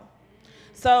home.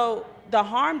 So the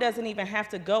harm doesn't even have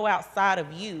to go outside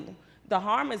of you. The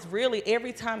harm is really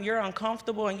every time you're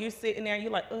uncomfortable and you're sitting there and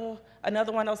you're like, oh,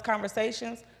 another one of those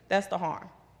conversations, that's the harm.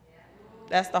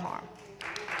 That's the harm.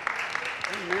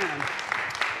 Amen.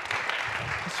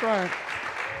 That's right.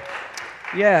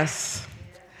 Yes.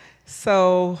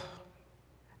 So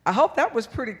I hope that was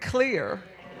pretty clear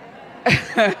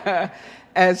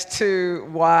as to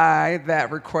why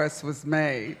that request was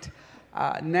made.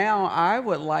 Now I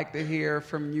would like to hear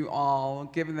from you all,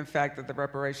 given the fact that the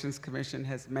Reparations Commission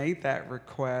has made that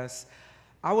request.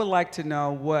 I would like to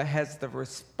know what has the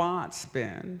response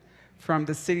been from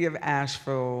the city of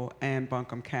Asheville and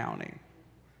Buncombe County.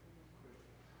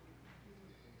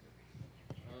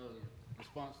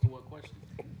 Response to what question?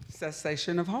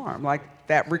 Cessation of harm, like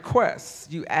that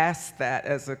request. You asked that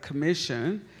as a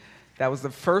commission. That was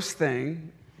the first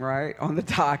thing, right, on the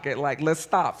docket. Like, let's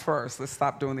stop first. Let's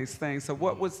stop doing these things. So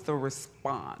what was the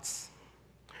response?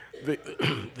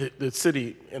 The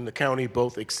city and the county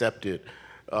both accepted.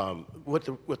 What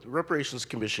the Reparations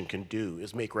Commission can do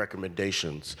is make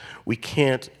recommendations. We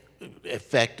can't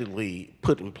effectively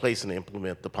put in place and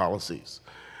implement the policies.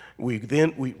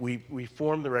 We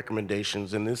formed the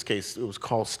recommendations. In this case, it was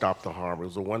called Stop the Harm. It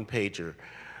was a one-pager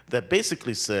that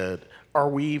basically said, are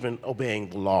we even obeying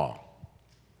the law?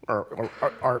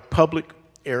 Are public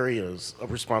areas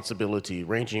of responsibility,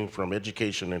 ranging from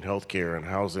education and healthcare and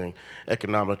housing,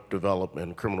 economic development,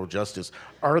 and criminal justice,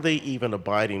 are they even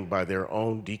abiding by their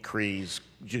own decrees,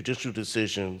 judicial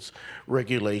decisions,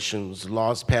 regulations,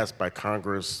 laws passed by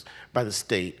Congress, by the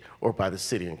state, or by the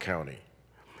city and county?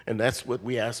 And that's what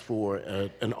we asked for,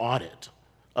 an audit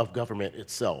of government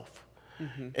itself.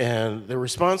 Mm-hmm. And the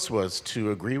response was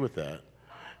to agree with that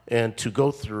and to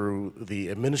go through the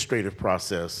administrative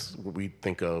process, what we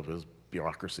think of as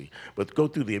bureaucracy, but go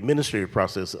through the administrative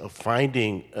process of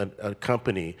finding a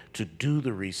company to do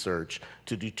the research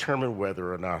to determine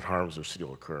whether or not harms are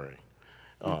still occurring.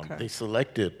 Okay. They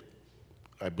selected,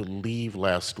 I believe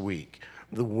last week,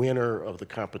 the winner of the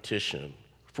competition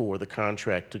for the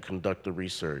contract to conduct the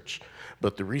research,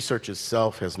 but the research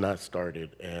itself has not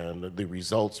started, and the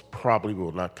results probably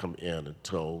will not come in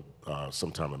until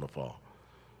sometime in the fall.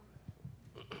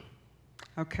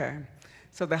 Okay,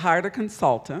 so they hired a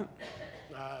consultant.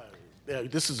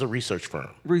 This is a research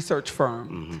firm.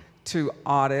 Mm-hmm. To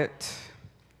audit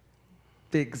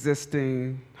the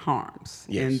existing harms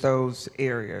in those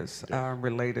areas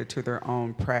related to their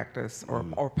own practice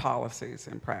or policies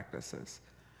and practices.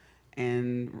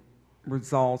 And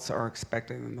results are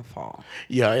expected in the fall.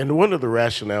 Yeah, and one of the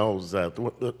rationales is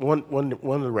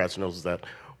that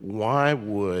why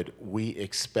would we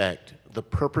expect the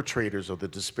perpetrators of the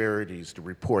disparities to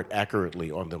report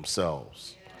accurately on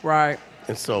themselves? Right.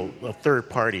 And so a third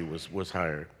party was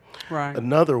hired. Right.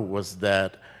 Another was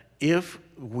that if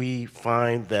we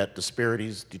find that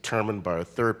disparities determined by a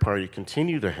third party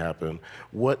continue to happen,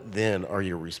 what then are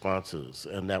your responses?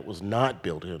 And that was not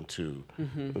built into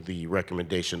the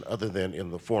recommendation, other than in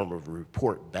the form of a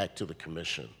report back to the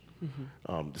commission.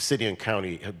 The city and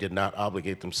county did not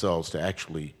obligate themselves to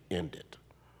actually end it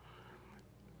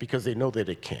because they know that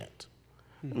it can't.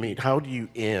 I mean, how do you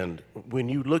end, when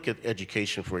you look at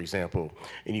education, for example,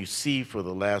 and you see for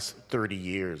the last 30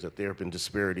 years that there have been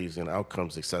disparities in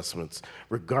outcomes assessments,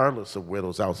 regardless of where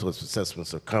those outcomes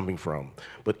assessments are coming from,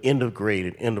 but end of grade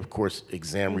and end of course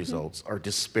exam results are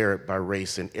disparate by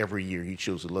race in every year you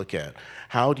choose to look at.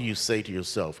 How do you say to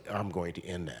yourself, I'm going to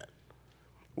end that,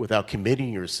 without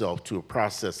committing yourself to a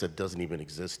process that doesn't even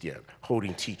exist yet,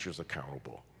 holding teachers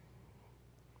accountable?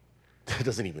 That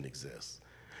doesn't even exist.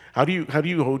 How do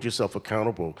you hold yourself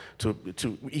accountable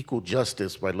to equal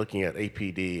justice by looking at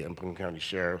APD and Buncombe County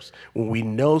sheriffs when we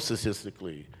know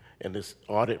statistically and this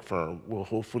audit firm will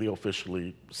hopefully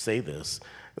officially say this,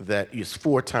 that is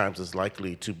 4 times as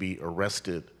likely to be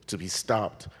arrested, to be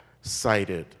stopped,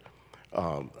 cited,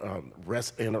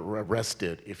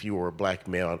 arrested if you were a black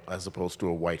male as opposed to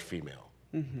a white female.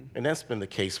 And that's been the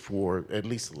case for at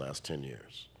least the last 10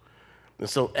 years. And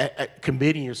so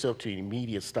committing yourself to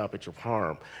immediate stoppage of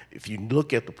harm, if you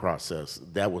look at the process,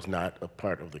 that was not a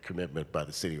part of the commitment by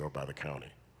the city or by the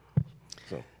county.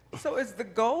 So is the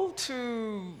goal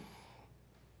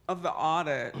of the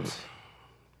audit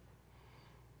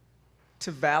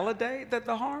to validate that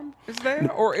the harm is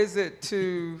there, or is it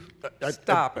to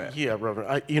stop it? Yeah,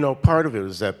 Reverend. Part of it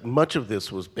is that much of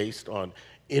this was based on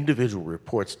individual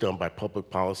reports done by public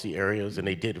policy areas, and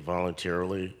they did it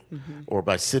voluntarily, or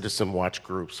by citizen watch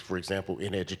groups. For example,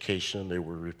 in education, they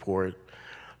would report.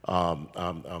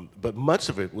 But much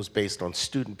of it was based on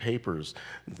student papers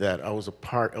that I was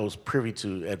privy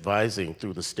to advising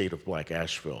through the State of Black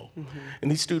Asheville. And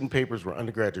these student papers were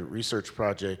undergraduate research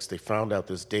projects. They found out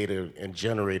this data and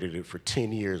generated it for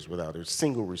 10 years without a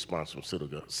single response from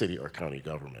city or county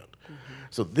government.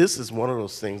 So this is one of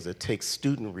those things that takes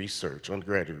student research,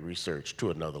 undergraduate research, to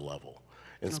another level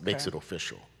and makes it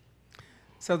official.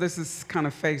 So this is kind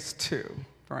of phase 2,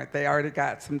 right? They already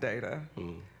got some data.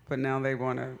 But now they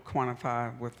want to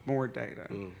quantify with more data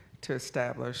to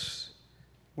establish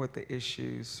what the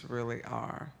issues really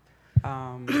are.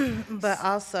 But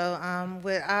also,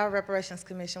 with our Reparations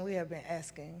Commission, we have been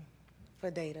asking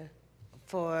for data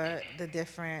for the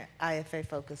different IFA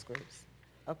focus groups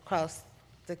across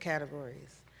the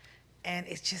categories. And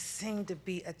it just seemed to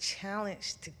be a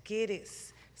challenge to get it,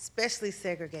 especially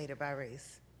segregated by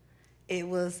race. It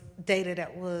was data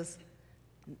that was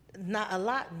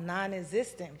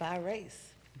non-existent by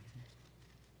race.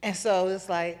 And so it's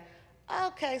like,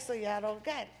 okay, so y'all don't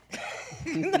got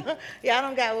it. Y'all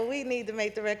don't got what we need to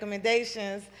make the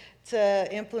recommendations to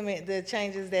implement the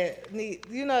changes that need,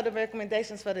 the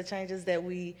recommendations for the changes that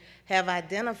we have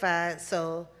identified.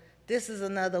 So this is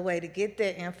another way to get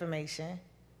that information.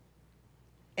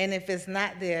 And if it's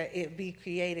not there, it be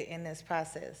created in this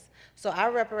process. So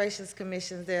our Reparations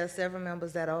Commissions, there are several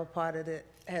members that are a part of it,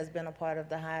 has been a part of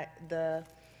the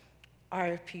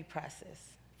RFP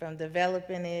process. From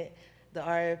developing it, the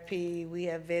RFP, we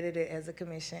have vetted it as a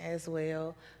commission as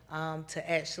well, to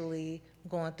actually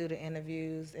going through the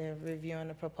interviews and reviewing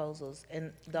the proposals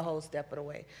and the whole step of the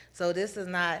way. So this is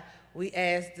not, we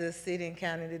asked the city and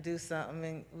county to do something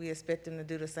and we expect them to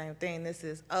do the same thing. This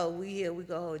is, we here, we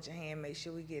go hold your hand, make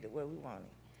sure we get it where we want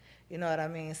it. You know what I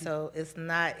mean? So it's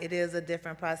not, it is a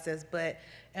different process, but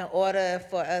in order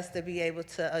for us to be able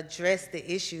to address the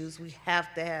issues, we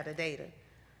have to have the data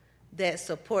that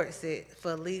supports it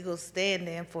for legal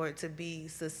standing for it to be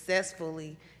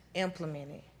successfully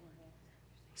implemented.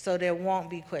 So there won't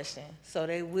be question. So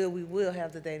we will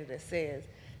have the data that says,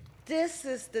 this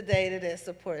is the data that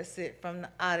supports it from the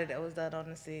audit that was done on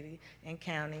the city and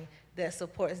county that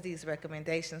supports these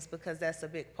recommendations, because that's a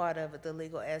big part of it, the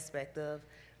legal aspect of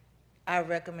our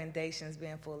recommendations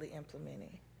being fully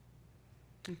implemented.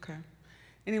 Okay.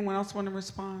 Anyone else want to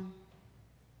respond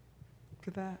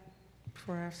to that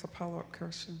before I ask a follow-up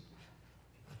question?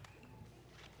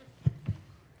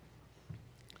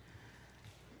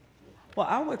 Well,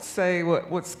 I would say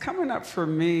what's coming up for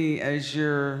me as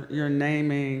you're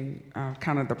naming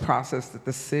kind of the process that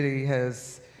the city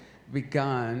has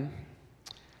begun,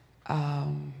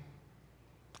 and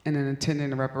then attending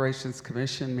the Reparations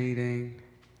Commission meeting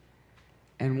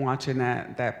and watching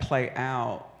that play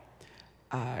out.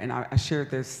 And I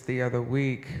shared this the other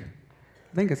week.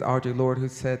 I think it's Audre Lorde who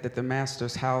said that the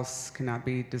master's house cannot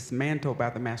be dismantled by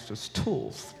the master's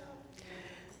tools.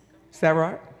 Is that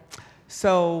right?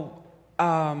 So,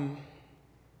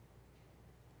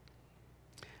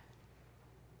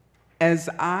 as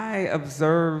I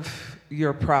observe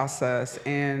your process,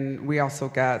 and we also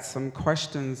got some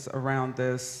questions around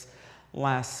this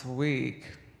last week,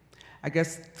 I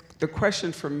guess the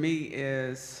question for me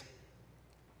is,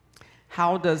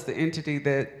 how does the entity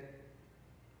that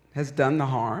has done the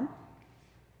harm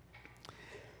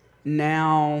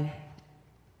now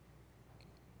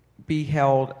be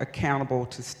held accountable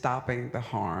to stopping the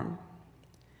harm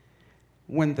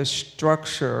when the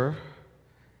structure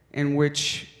in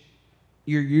which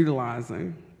you're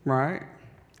utilizing, right,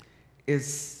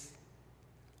 is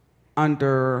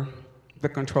under the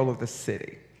control of the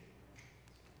city?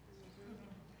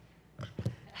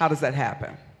 How does that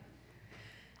happen?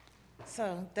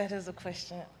 So that is a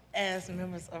question as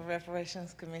members of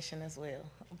Reparations Commission as well.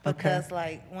 Because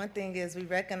like one thing is we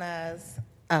recognize,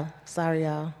 oh, sorry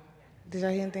y'all. Did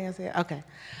y'all hear anything I said? Okay.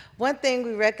 One thing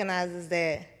we recognize is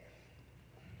that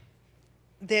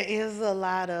there is a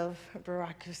lot of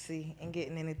bureaucracy in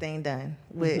getting anything done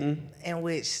with, in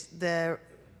which the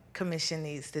commission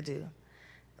needs to do.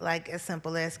 Like as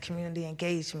simple as community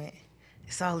engagement.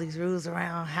 It's all these rules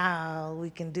around how we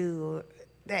can do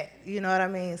that, you know what I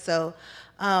mean? So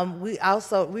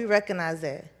we recognize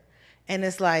that. And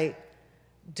it's like,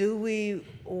 do we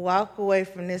walk away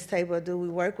from this table, or do we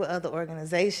work with other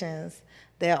organizations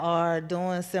that are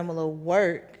doing similar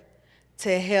work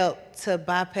to help to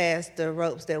bypass the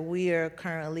ropes that we are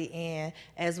currently in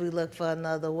as we look for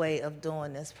another way of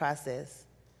doing this process?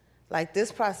 Like,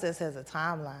 this process has a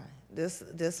timeline.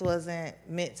 This wasn't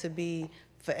meant to be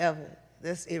forever.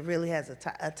 It really has a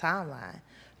timeline.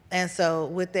 And so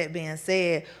with that being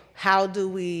said, how do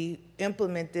we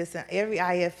implement this in every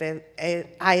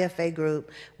IFA group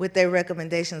with their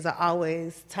recommendations are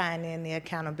always tying in the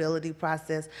accountability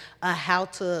process, how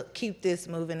to keep this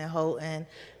moving and holding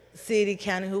city,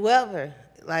 county, whoever.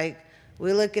 Like,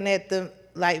 we're looking at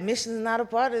missions is not a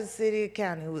part of the city or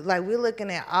county. Like, we're looking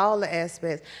at all the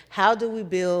aspects. How do we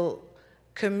build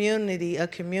a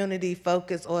community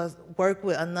focus, or work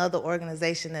with another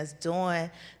organization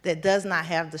that does not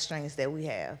have the strengths that we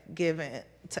have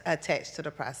attached to the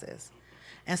process?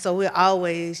 And so we're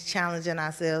always challenging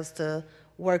ourselves to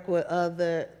look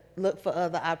for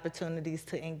other opportunities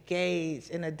to engage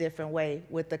in a different way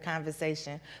with the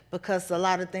conversation, because a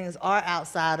lot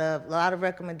of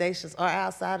recommendations are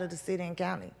outside of the city and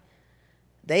county.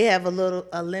 They have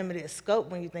a limited scope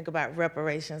when you think about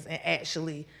reparations and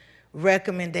actually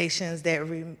recommendations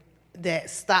that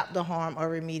stop the harm or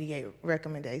remediate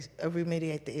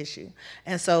the issue.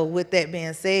 And so with that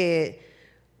being said,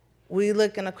 we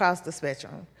looking across the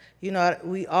spectrum. You know,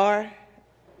 we are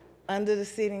under the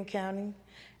city and county,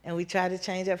 and we try to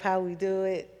change up how we do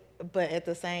it, but at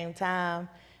the same time,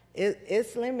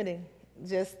 it's limiting.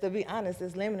 Just to be honest,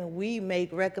 it's limiting. We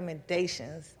make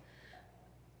recommendations,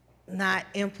 not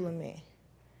implement.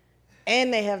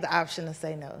 And they have the option to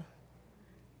say no.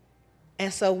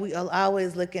 And so we are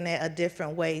always looking at a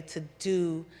different way to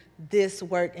do this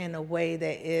work in a way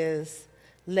that is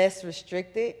less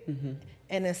restricted.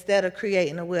 And instead of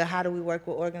creating a wheel, how do we work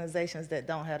with organizations that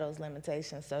don't have those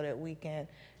limitations so that we can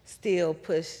still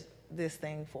push this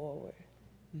thing forward?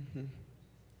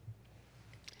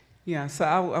 Yeah, so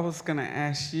I was going to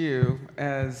ask you,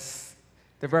 as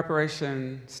the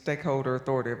Reparation Stakeholder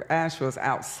Authority of Asheville is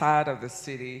outside of the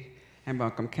city and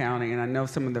Buncombe County, and I know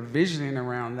some of the visioning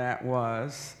around that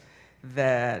was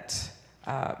that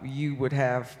you would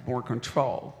have more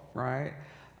control, right,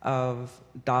 of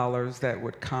dollars that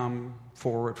would come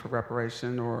forward for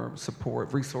reparation or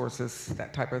support resources,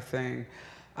 that type of thing,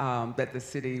 that the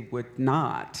city would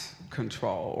not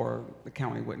control or the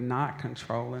county would not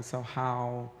control. And so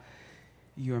how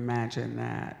you imagine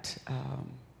that?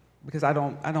 Because I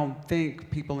don't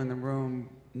think people in the room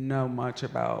know much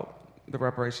about the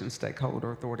Reparations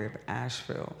Stakeholder Authority of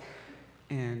Asheville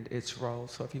and its role.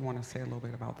 So if you want to say a little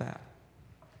bit about that.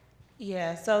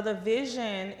 Yeah, so the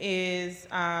vision is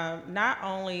not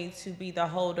only to be the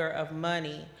holder of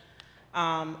money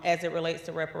as it relates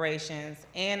to reparations,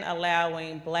 and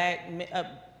allowing black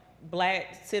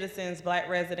citizens, black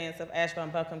residents of Asheville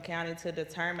and Buncombe County to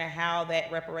determine how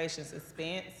that reparations is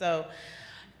spent. So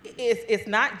it's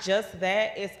not just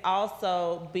that, it's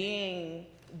also being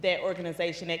that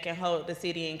organization that can hold the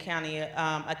city and county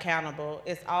accountable.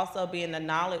 It's also being the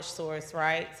knowledge source,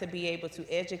 right, to be able to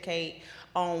educate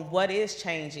on what is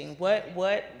changing,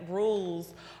 what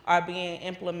rules are being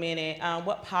implemented,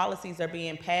 what policies are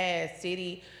being passed,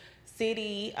 city,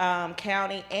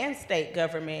 county, and state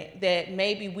government that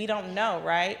maybe we don't know,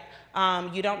 right?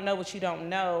 You don't know what you don't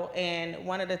know, and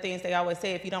one of the things they always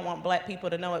say, if you don't want black people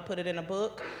to know it, put it in a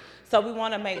book. So we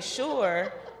want to make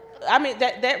sure, I mean,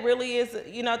 that really is,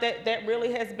 you know, that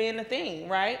really has been the thing,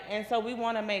 right? And so we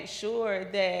want to make sure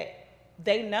that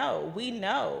they know, we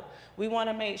know. We want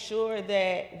to make sure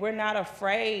that we're not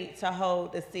afraid to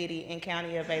hold the city and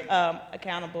county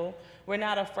accountable. We're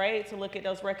not afraid to look at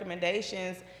those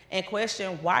recommendations and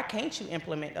question, why can't you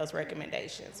implement those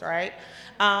recommendations, right?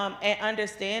 And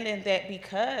understanding that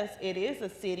because it is a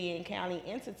city and county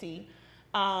entity,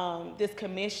 this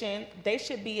commission, they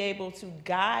should be able to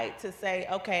guide to say,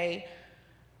 okay,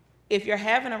 if you're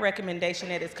having a recommendation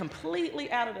that is completely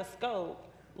out of the scope,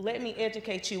 let me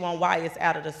educate you on why it's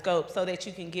out of the scope so that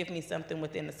you can give me something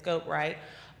within the scope, right?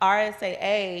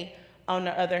 RSAA, on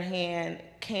the other hand,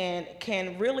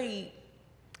 can really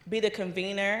be the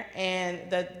convener and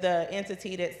the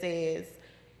entity that says,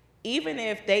 even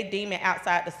if they deem it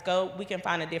outside the scope, we can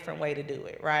find a different way to do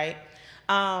it, right?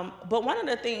 But one of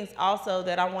the things also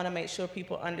that I want to make sure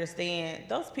people understand,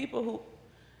 those people who,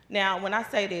 Now, when I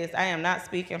say this, I am not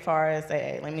speaking for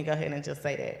RSAA. Let me go ahead and just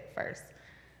say that first.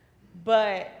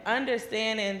 But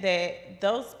understanding that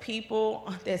those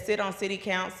people that sit on city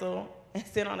council and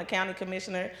sit on the county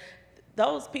commissioner,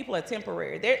 those people are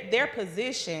temporary. Their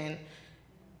position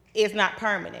is not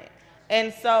permanent.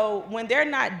 And so when they're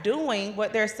not doing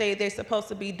what they're saying they're supposed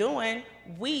to be doing,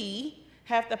 we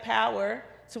have the power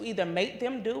to either make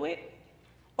them do it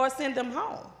or send them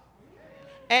home.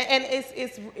 And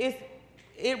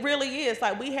it really is.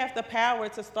 Like, we have the power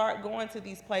to start going to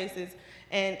these places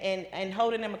and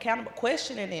holding them accountable,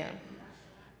 questioning them.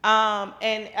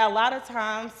 And a lot of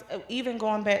times, even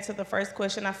going back to the first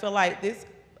question, I feel like this,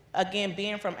 again,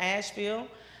 being from Asheville,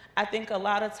 I think a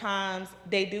lot of times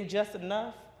they do just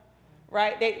enough,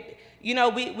 right?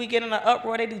 We get in an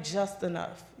uproar, they do just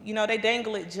enough. They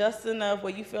dangle it just enough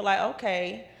where you feel like,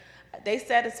 okay, they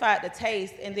satisfied the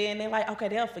taste, and then they're like, okay,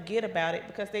 they'll forget about it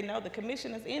because they know the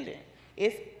commission is ending.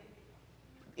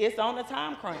 It's on the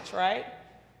time crunch, right?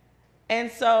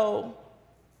 And so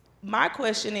my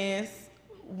question is,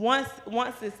 once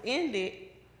it's ended,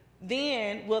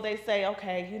 then will they say,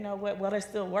 okay, you know what, well, they're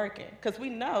still working? Because we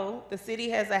know the city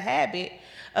has a habit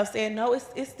of saying, no,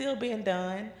 it's still being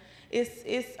done.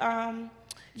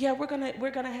 Yeah, we're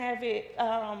gonna have it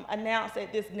announced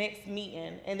at this next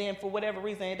meeting, and then for whatever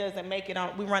reason it doesn't make it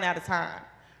on, we run out of time,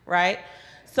 right?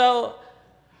 So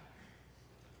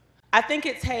I think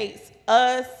it takes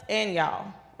us and y'all,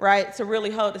 right, to really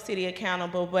hold the city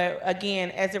accountable. But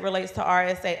again, as it relates to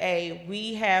RSAA,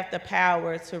 we have the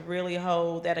power to really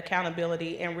hold that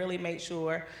accountability and really make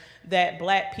sure that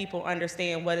Black people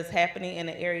understand what is happening in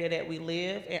the area that we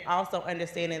live, and also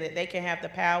understanding that they can have the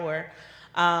power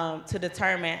to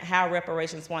determine how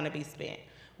reparations want to be spent.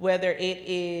 Whether it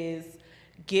is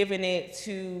giving it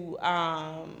to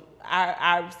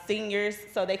our seniors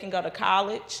so they can go to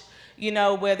college,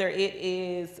 whether it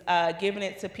is giving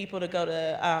it to people to go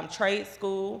to trade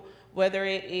school, whether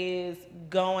it is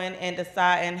going and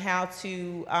deciding how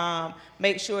to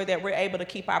make sure that we're able to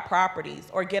keep our properties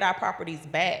or get our properties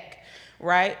back,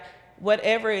 right?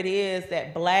 Whatever it is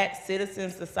that Black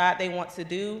citizens decide they want to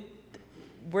do,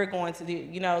 we're going to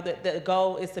do. The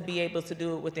goal is to be able to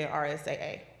do it within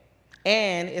RSAA.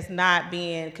 And it's not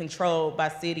being controlled by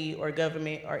city or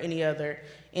government or any other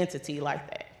entity like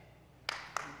that.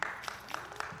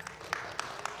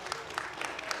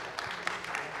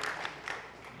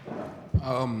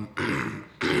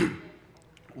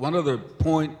 One other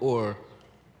point or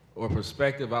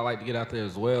perspective I like to get out there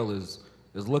as well is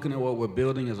looking at what we're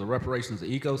building as a reparations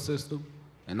ecosystem,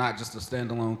 and not just a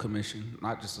standalone commission,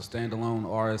 not just a standalone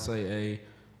RSAA,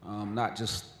 not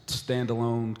just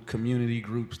standalone community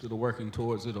groups that are working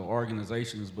towards it or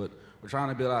organizations, but we're trying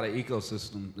to build out an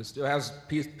ecosystem that still has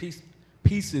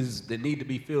pieces that need to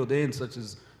be filled in, such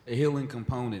as a healing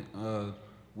component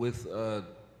with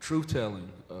truth-telling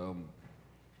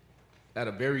at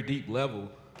a very deep level.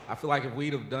 I feel like if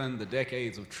we'd have done the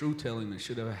decades of truth-telling that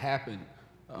should have happened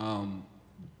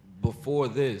before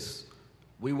this,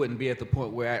 we wouldn't be at the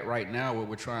point we're at right now, where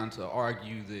we're trying to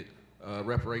argue that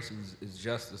reparations is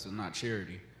justice and not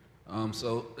charity.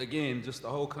 So again, just the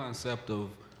whole concept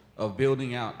of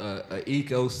building out an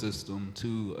ecosystem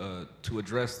to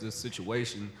address this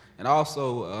situation, and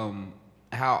also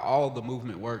how all the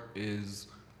movement work is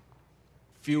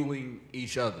fueling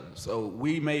each other. So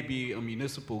we may be a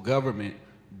municipal government,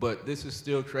 but this is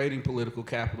still creating political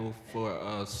capital for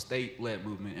a state-led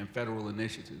movement and federal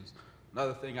initiatives.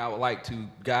 Another thing I would like to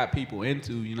guide people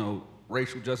into,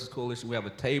 Racial Justice Coalition, we have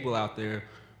a table out there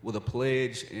with a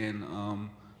pledge and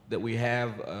that we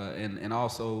have, and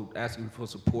also asking for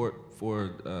support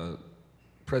for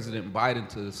President Biden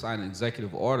to sign an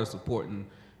executive order supporting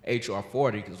HR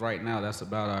 40, because right now that's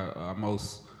about our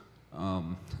most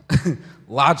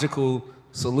logical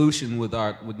solution with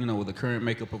the current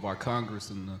makeup of our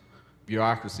Congress and the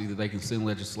bureaucracy that they can send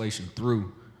legislation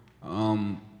through.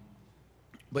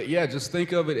 But yeah, just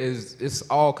think of it as it's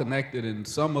all connected, and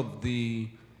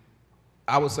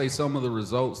I would say some of the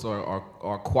results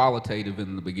are qualitative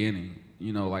in the beginning.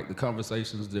 Like the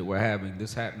conversations that we're having,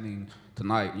 this happening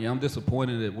tonight. Yeah, I'm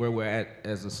disappointed at where we're at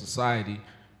as a society,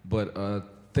 but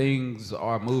things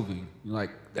are moving.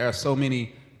 Like, there are so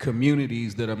many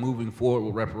communities that are moving forward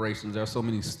with reparations. There are so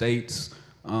many states,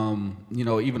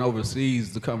 even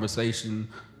overseas, the conversation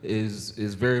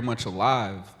is very much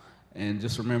alive. And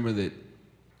just remember that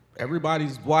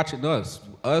everybody's watching us.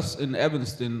 Us and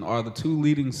Evanston are the two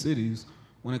leading cities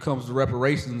when it comes to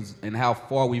reparations and how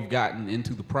far we've gotten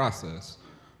into the process.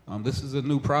 This is a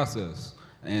new process.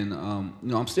 And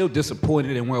I'm still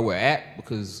disappointed in where we're at,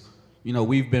 because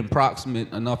we've been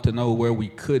proximate enough to know where we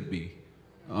could be.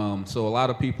 So a lot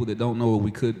of people that don't know what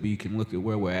we could be can look at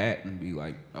where we're at and be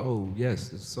like, oh,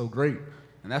 yes, it's so great.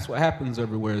 And that's what happens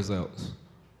everywhere else.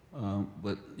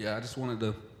 But yeah, I just wanted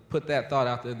to put that thought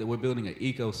out there that we're building an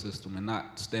ecosystem and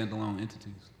not standalone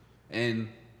entities. And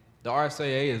the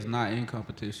RSAA is not in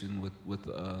competition with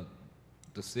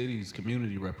the city's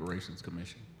Community Reparations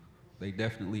Commission. They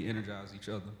definitely energize each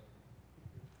other.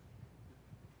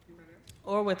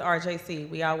 Or with RJC,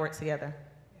 we all work together.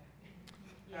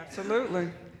 Absolutely.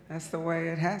 That's the way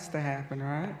it has to happen,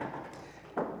 right?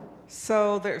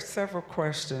 So there's several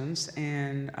questions,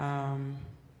 and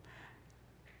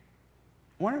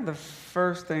one of the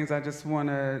first things I just want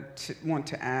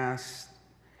to ask,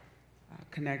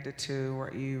 connected to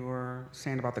what you were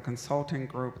saying about the consulting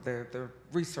group, the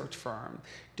research firm.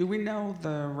 Do we know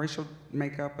the racial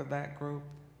makeup of that group?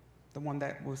 The one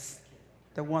that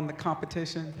won the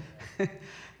competition?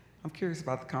 I'm curious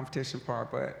about the competition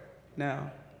part, but no,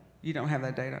 you don't have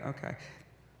that data? Okay.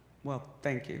 Well,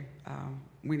 thank you.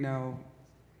 We know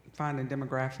finding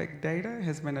demographic data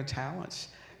has been a challenge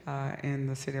in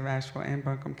the city of Asheville and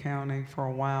Buncombe County for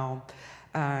a while.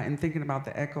 And thinking about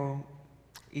the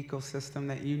ecosystem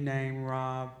that you named,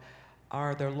 Rob,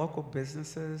 are there local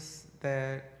businesses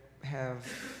that have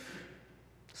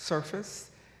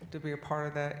surfaced to be a part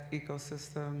of that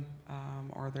ecosystem?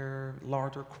 Are there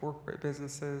larger corporate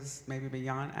businesses, maybe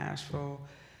beyond Asheville,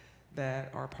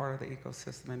 that are part of the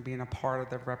ecosystem and being a part of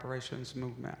the reparations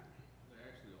movement? There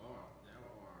actually are.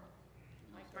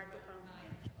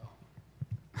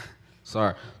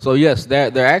 Sorry. So yes,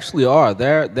 there actually are.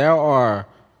 There are,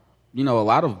 a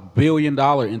lot of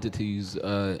billion-dollar entities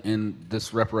in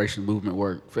this reparation movement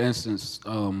work. For instance,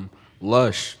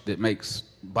 Lush, that makes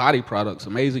body products,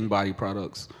 amazing body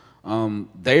products.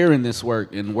 They're in this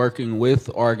work and working with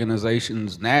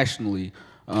organizations nationally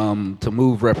to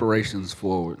move reparations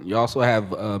forward. You also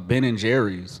have Ben &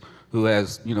 Jerry's, who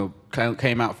has,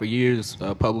 came out for years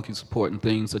publicly supporting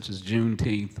things such as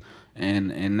Juneteenth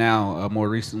and now more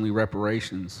recently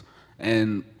reparations.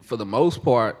 And for the most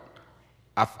part,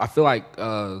 I feel like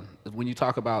when you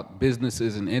talk about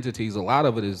businesses and entities, a lot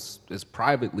of it is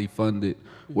privately funded,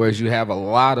 whereas you have a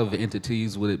lot of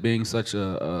entities, with it being such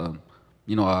a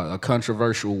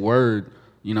controversial word,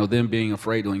 them being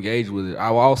afraid to engage with it.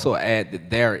 I will also add that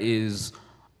there is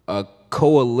a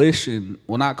coalition,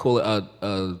 well, not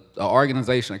a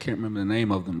organization, I can't remember the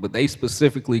name of them, but they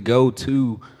specifically go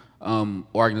to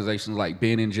organizations like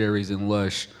Ben & Jerry's and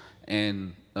Lush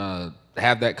and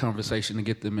have that conversation to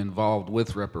get them involved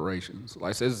with reparations. Like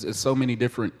I said, there's so many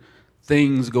different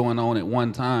things going on at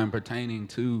one time pertaining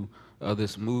to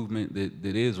this movement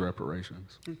that is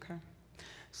reparations. Okay.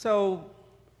 So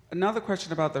another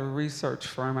question about the research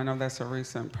firm. I know that's a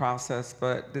recent process,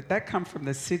 but did that come from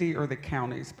the city or the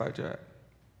county's budget?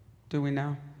 Do we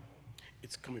know?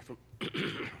 It's coming from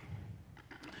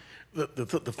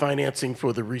the financing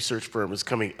for the research firm is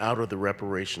coming out of the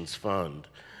reparations fund.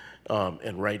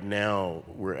 And right now,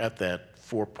 we're at that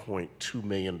 $4.2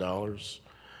 million,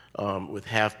 with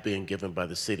half being given by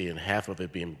the city and half of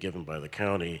it being given by the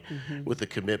county, with a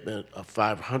commitment of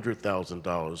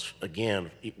 $500,000,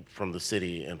 again, from the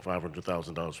city and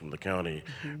 $500,000 from the county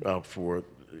for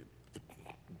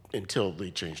until they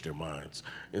change their minds.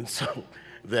 And so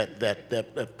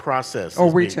that process.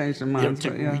 Or we change their minds.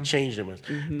 We change their minds.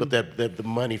 But that the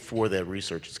money for that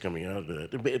research is coming out of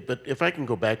that. But if I can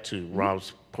go back to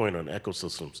Rob's point on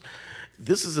ecosystems,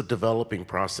 this is a developing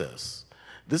process.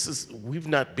 We've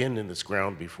not been in this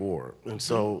ground before. And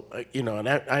so, and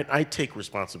I take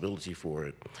responsibility for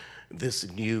it. This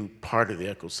new part of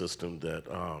the ecosystem that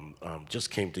just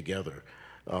came together.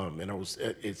 And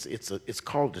it's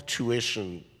called the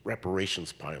Tuition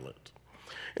Reparations Pilot.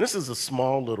 And this is a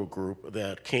small little group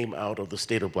that came out of the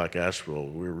state of Black Asheville.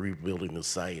 We were rebuilding the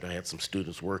site. I had some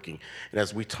students working. And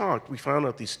as we talked, we found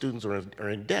out these students are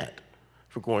in debt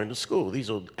for going to school. These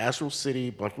are Asheville City,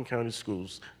 Buncombe County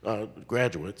schools,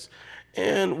 graduates.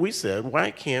 And we said,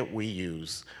 why can't we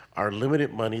use our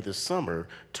limited money this summer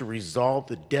to resolve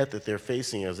the debt that they're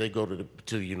facing as they go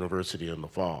to university in the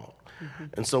fall?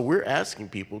 And so we're asking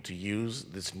people to use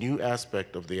this new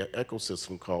aspect of the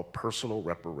ecosystem called personal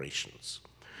reparations.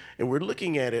 And we're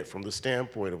looking at it from the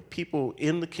standpoint of people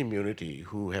in the community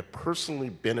who have personally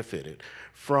benefited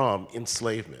from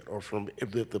enslavement or from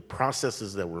the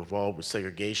processes that were involved with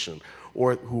segregation,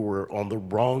 or who were on the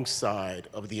wrong side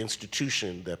of the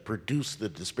institution that produced the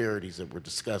disparities that we're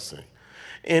discussing,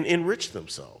 and enrich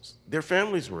themselves. Their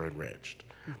families were enriched.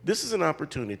 This is an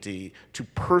opportunity to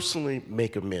personally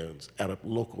make amends at a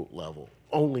local level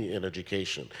only in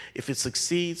education. If it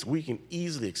succeeds, we can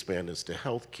easily expand this to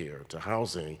healthcare, to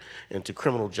housing, and to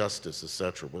criminal justice, et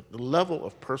cetera. But the level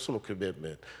of personal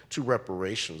commitment to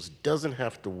reparations doesn't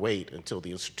have to wait until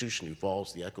the institution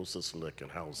evolves the ecosystem that can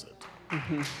house it.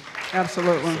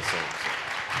 Absolutely.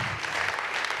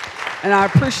 And I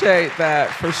appreciate that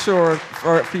for sure,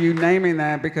 for you naming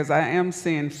that, because I am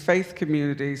seeing faith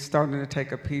communities starting to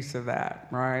take a piece of that,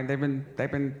 right? They've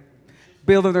been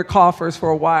building their coffers for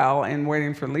a while and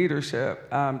waiting for leadership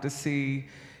to see,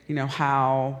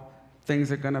 how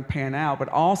things are going to pan out, but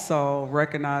also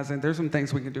recognizing there's some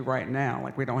things we can do right now,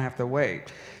 like we don't have to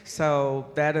wait. So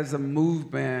that is a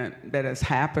movement that is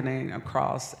happening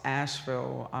across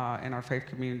Asheville in our faith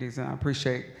communities, and I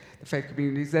appreciate the faith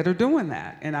communities that are doing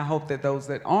that. And I hope that those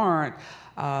that aren't,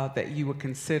 that you would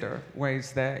consider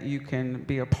ways that you can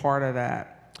be a part of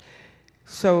that.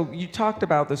 So you talked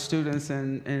about the students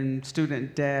and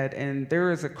student debt, and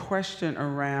there is a question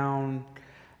around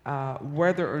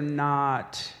whether or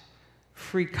not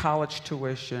free college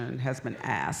tuition has been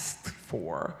asked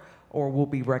for or will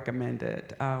be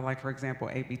recommended. Like for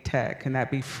example, AB Tech, can that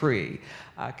be free?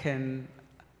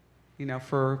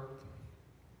 For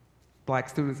Black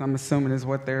students, I'm assuming is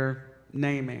what they're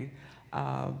naming.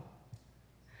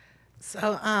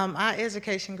 So our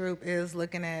education group is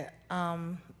looking at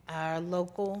our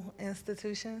local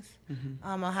institutions.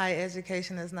 Our higher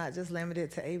education is not just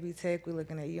limited to AB Tech. We're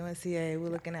looking at UNCA. We're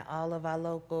looking at all of our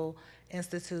local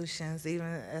institutions, even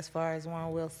as far as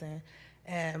Warren Wilson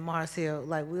and Mars Hill.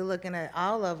 Like, we're looking at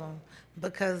all of them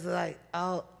because, like,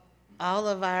 all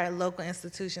of our local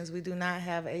institutions, we do not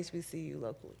have HBCU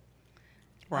locally.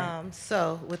 Right.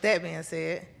 So with that being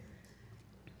said,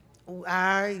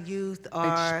 our youth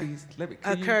are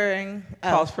occurring.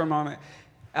 Pause for a moment.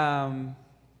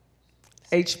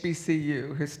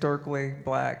 HBCU, historically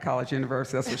Black college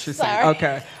university. That's what she's saying.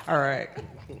 Okay. All right.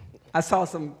 I saw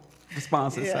some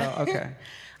responses. Yeah. So okay.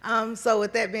 So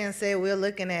with that being said, we're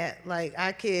looking at, like,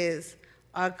 our kids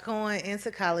are going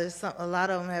into college. A lot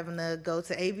of them having to go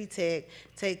to AB Tech,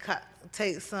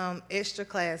 take some extra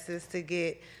classes to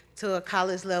get to a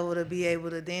college level to be able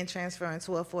to then transfer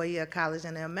into a 4-year college,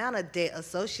 and the amount of debt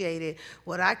associated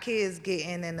with our kids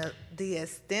getting and the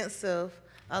extensive,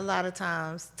 a lot of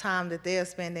times, time that they're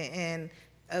spending in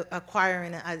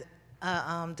acquiring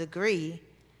a degree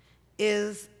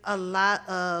is a lot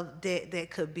of debt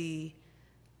that could be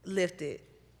lifted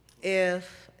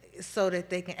so that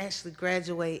they can actually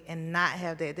graduate and not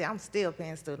have that debt. I'm still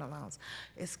paying student loans.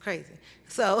 It's crazy.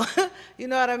 So, you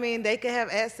know what I mean? They could have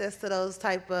access to those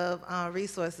type of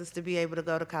resources to be able to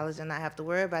go to college and not have to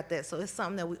worry about that. So it's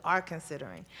something that we are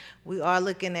considering. We are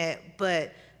looking at,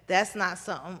 but that's not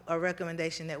a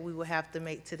recommendation that we would have to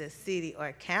make to the city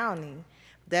or county.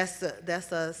 That's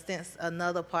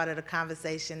another part of the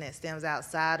conversation that stems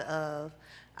outside of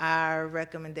our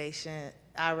recommendations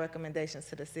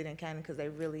to the city and county, because they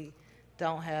really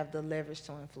don't have the leverage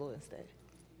to influence that.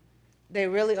 They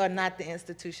really are not the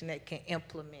institution that can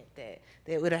implement that.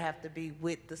 They would have to be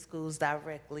with the schools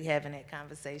directly, having that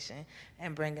conversation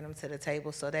and bringing them to the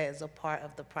table. So that is a part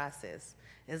of the process,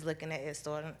 is looking at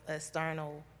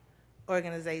external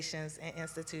organizations and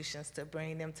institutions to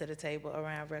bring them to the table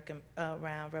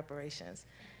around reparations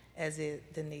as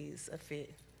the needs are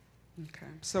fit. Okay,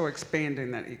 so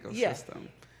expanding that ecosystem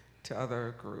to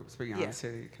other groups beyond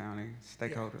city, county,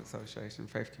 stakeholder association,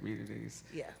 faith communities,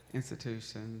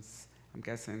 institutions, I'm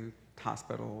guessing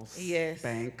hospitals,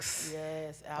 banks,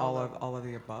 all of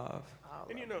the above.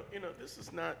 And you know, this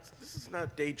is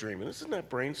not daydreaming. This is not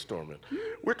brainstorming.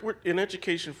 We're in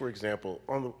education, for example,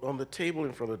 on the table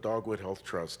in front of the Dogwood Health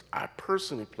Trust, I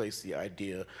personally placed the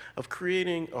idea of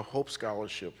creating a Hope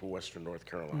Scholarship for Western North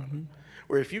Carolina,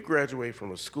 where if you graduate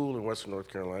from a school in Western North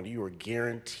Carolina, you are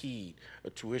guaranteed a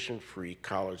tuition-free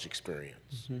college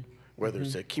experience. Whether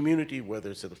it's a community, whether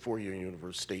it's at a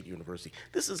 4-year state university.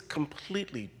 This is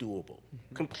completely doable,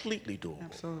 completely doable.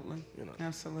 Absolutely,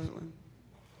 absolutely.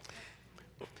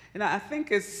 And I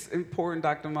think it's important,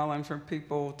 Dr. Mullen, for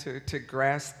people to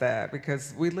grasp that,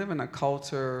 because we live in a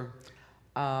culture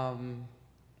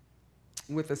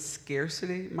with a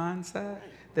scarcity mindset,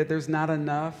 that there's not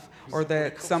enough, or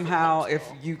that somehow if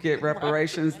you get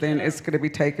reparations, then it's going to be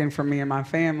taken from me and my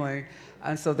family.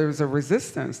 And so there's a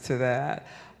resistance to that.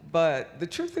 But the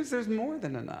truth is there's more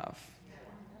than enough.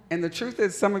 And the truth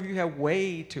is some of you have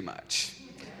way too much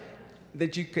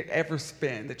that you could ever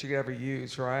spend, that you could ever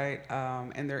use, right?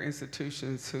 And there are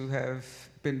institutions who have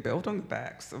been built on the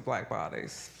backs of Black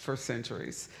bodies for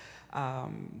centuries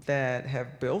that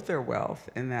have built their wealth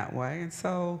in that way. And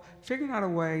so figuring out a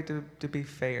way to be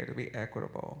fair, to be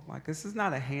equitable. Like, this is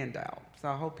not a handout. So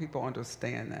I hope people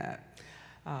understand that.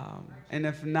 And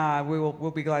if not,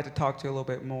 we'll be glad to talk to you a little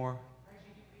bit more.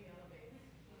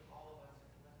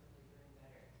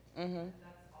 Mm-hmm.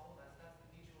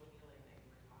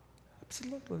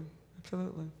 Absolutely,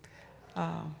 absolutely.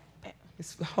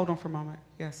 Hold on for a moment.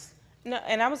 Yes. No,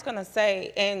 and I was going to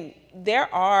say, and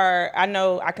there are, I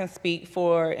know I can speak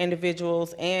for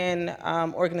individuals and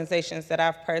organizations that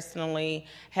I've personally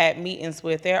had meetings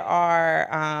with. There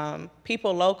are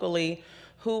people locally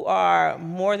who are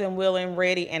more than willing,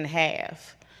 ready, and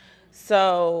have.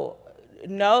 So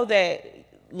know that,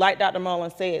 like Dr.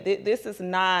 Mullen said, this is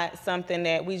not something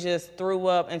that we just threw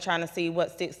up and trying to see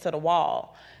what sticks to the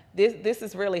wall. This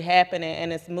is really happening,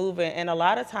 and it's moving, and a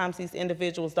lot of times these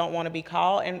individuals don't want to be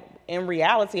called, and in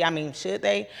reality, I mean, should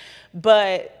they?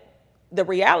 But the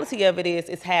reality of it is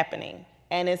it's happening,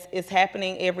 and it's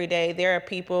happening every day. There are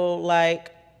people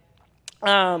like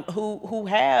who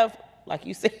have, like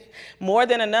you said, more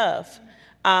than enough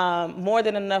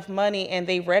money, and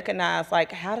they recognize,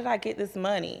 like, how did I get this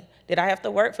money? Did I have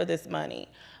to work for this money?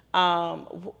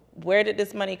 Where did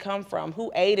this money come from?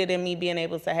 Who aided in me being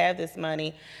able to have this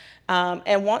money?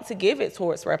 And want to give it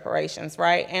towards reparations,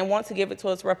 right? And want to give it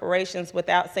towards reparations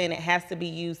without saying it has to be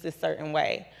used a certain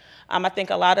way. I think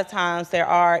a lot of times there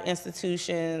are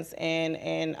institutions and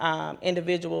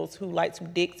individuals who like to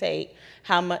dictate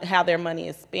how their money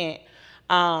is spent.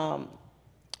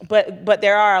 But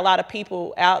there are a lot of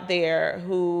people out there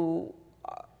who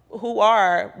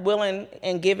are willing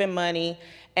and giving money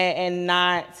and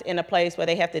not in a place where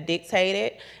they have to dictate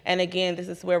it. And again, this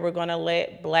is where we're going to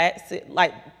let black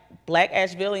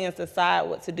Ashevilleans decide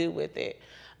what to do with it.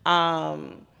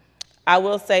 I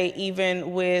will say,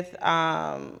 even with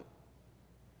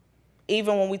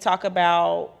even when we talk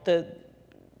about the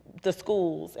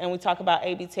schools and we talk about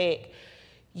AB Tech,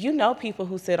 you know people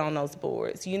who sit on those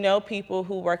boards. You know people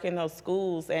who work in those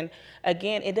schools. And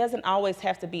again, it doesn't always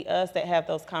have to be us that have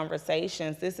those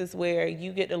conversations. This is where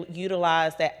you get to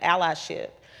utilize that allyship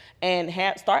and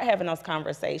start having those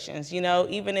conversations. You know,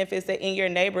 even if it's in your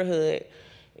neighborhood,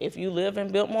 if you live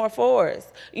in Biltmore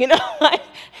Forest, you know, like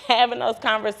having those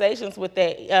conversations with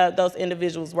those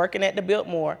individuals working at the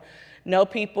Biltmore. Know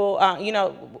people, you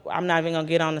know, I'm not even gonna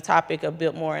get on the topic of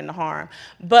Biltmore and the harm,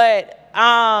 but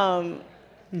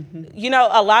you know,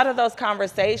 a lot of those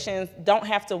conversations don't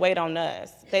have to wait on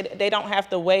us. They don't have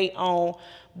to wait on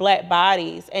black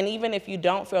bodies. And even if you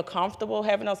don't feel comfortable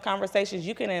having those conversations,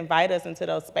 you can invite us into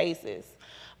those spaces,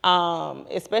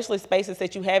 especially spaces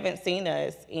that you haven't seen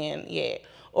us in yet,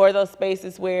 or those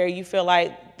spaces where you feel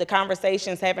like the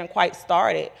conversations haven't quite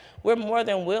started. We're more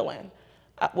than willing.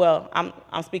 Well,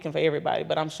 I'm speaking for everybody,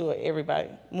 but I'm sure everybody,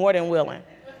 more than willing.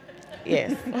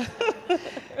 Yes.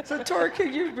 So, Torre,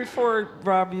 can you, before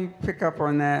Rob, you pick up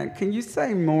on that, can you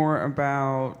say more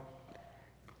about,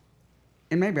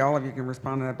 and maybe all of you can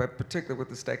respond to that, but particularly with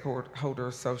the Stakeholder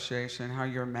Association, how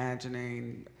you're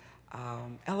imagining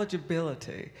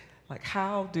eligibility? Like,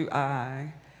 how do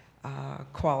I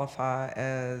qualify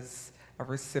as a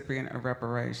recipient of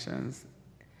reparations?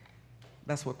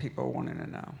 That's what people are wanting to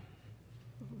know.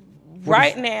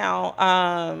 Right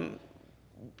now,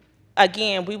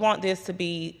 again, we want this to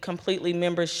be completely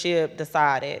membership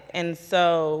decided. And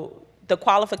so the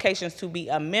qualifications to be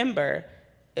a member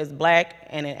is black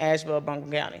and in Asheville,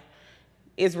 Buncombe County.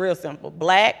 It's real simple.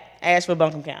 Black, Asheville,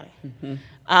 Buncombe County.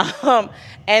 Mm-hmm.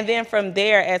 And then from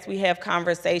there, as we have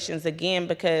conversations, again,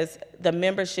 because the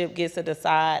membership gets to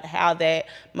decide how that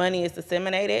money is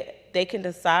disseminated, they can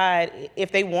decide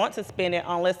if they want to spend it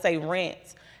on, let's say, rent.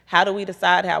 How do we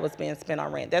decide how it's being spent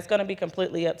on rent? That's going to be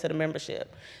completely up to the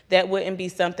membership. That wouldn't be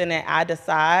something that I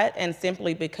decide, and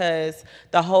simply because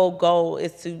the whole goal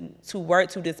is to work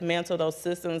to dismantle those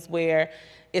systems where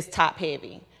it's top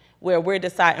heavy, where we're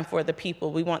deciding for the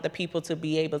people. We want the people to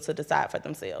be able to decide for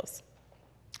themselves.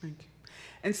 Thank you.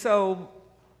 And so,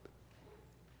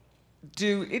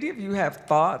 do any of you have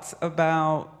thoughts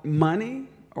about money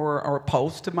or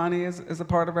opposed to money as a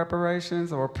part of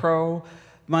reparations, or pro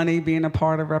money being a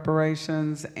part of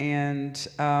reparations? And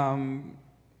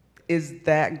is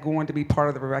that going to be part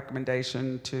of the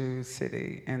recommendation to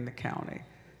city and the county?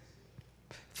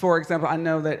 For example, I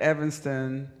know that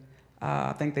Evanston,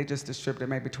 I think they just distributed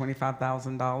maybe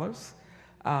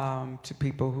 $25,000 to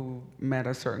people who met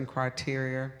a certain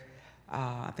criteria.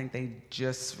 I think they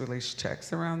just released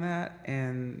checks around that,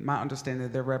 and my understanding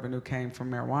that their revenue came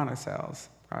from marijuana sales,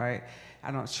 right?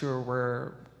 I'm not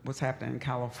sure what's happening in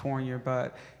California,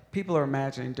 but people are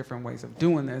imagining different ways of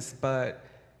doing this, but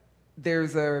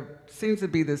seems to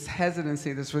be this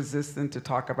hesitancy, this resistance to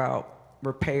talk about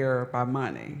repair by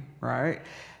money, right?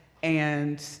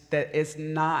 And that it's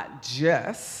not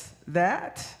just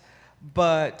that,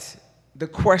 but the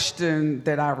question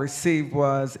that I received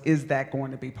was, is that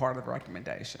going to be part of the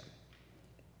recommendation?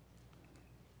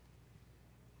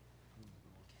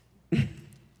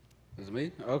 Is it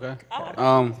me? Okay.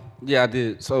 Yeah, I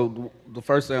did. So the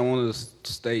first thing I wanted to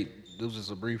state, this was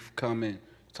just a brief comment,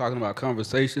 talking about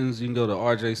conversations. You can go to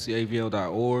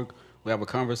rjcavl.org. We have a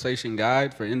conversation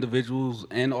guide for individuals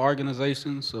and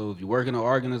organizations. So if you work in an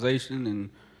organization and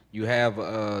you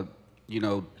have,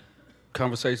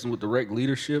 conversations with direct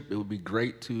leadership, it would be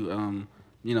great to,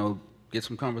 get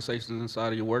some conversations inside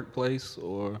of your workplace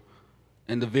or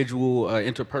individual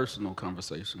interpersonal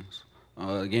conversations.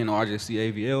 Again,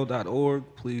 rjcavl.org.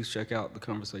 Please check out the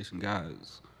conversation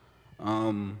guides.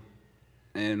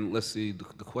 And let's see, the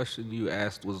question you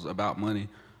asked was about money.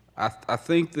 I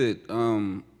think that,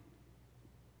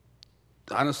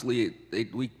 honestly,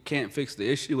 we can't fix the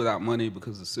issue without money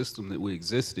because the system that we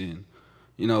exist in.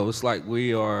 It's like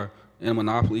we are in a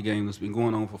monopoly game that's been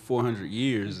going on for 400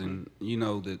 years, and you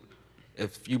know that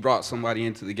if you brought somebody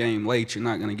into the game late, you're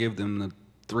not going to give them the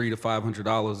 $300 to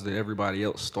 $500 that everybody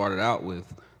else started out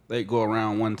with. They go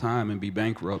around one time and be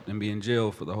bankrupt and be in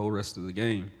jail for the whole rest of the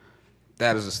game.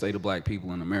 That is the state of black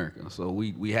people in America. So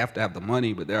we have to have the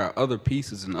money, but there are other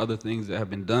pieces and other things that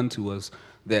have been done to us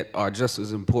that are just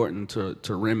as important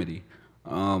to remedy.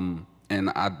 And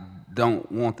I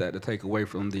don't want that to take away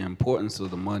from the importance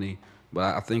of the money,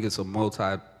 but I think it's a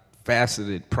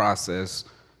multifaceted process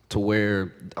to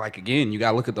where, like, again, you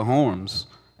gotta look at the harms.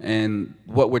 And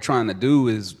what we're trying to do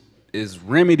is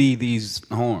remedy these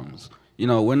harms.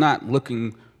 We're not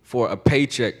looking for a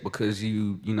paycheck because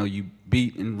you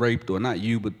beat and raped, or not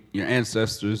you, but your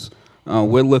ancestors.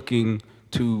 We're looking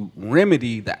to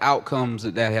remedy the outcomes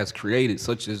that has created,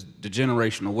 such as the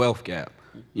generational wealth gap.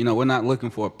 We're not looking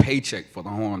for a paycheck for the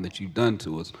harm that you've done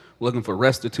to us. We're looking for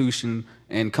restitution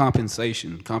and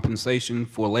compensation. Compensation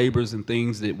for labors and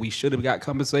things that we should have got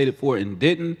compensated for and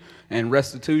didn't. And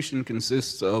restitution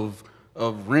consists of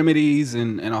remedies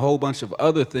and a whole bunch of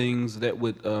other things that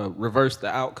would reverse the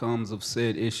outcomes of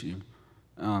said issue.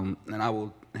 And I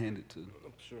will hand it to.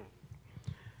 Sure.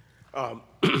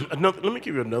 Let me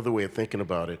give you another way of thinking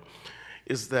about it,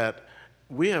 is that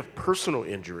we have personal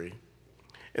injury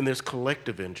and there's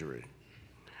collective injury.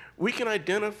 We can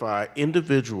identify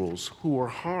individuals who were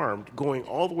harmed going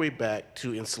all the way back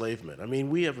to enslavement. I mean,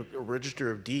 we have a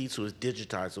register of deeds who has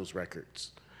digitized those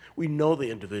records. We know the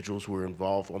individuals who were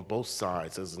involved on both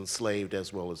sides, as enslaved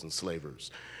as well as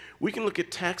enslavers. We can look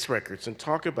at tax records and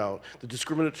talk about the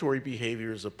discriminatory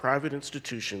behaviors of private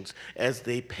institutions as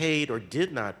they paid or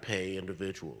did not pay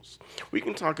individuals. We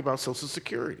can talk about Social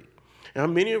Security. Now,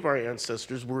 many of our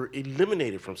ancestors were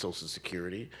eliminated from Social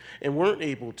Security and weren't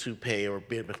able to pay or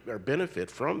benefit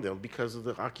from them because of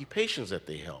the occupations that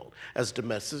they held as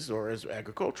domestics or as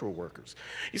agricultural workers.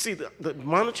 You see, the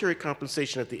monetary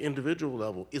compensation at the individual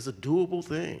level is a doable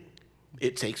thing.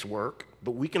 It takes work,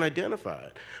 but we can identify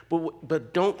it.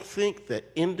 But don't think that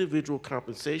individual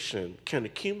compensation can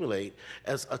accumulate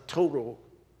as a total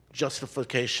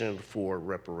justification for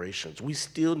reparations. We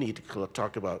still need to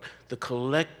talk about the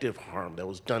collective harm that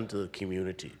was done to the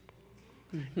community.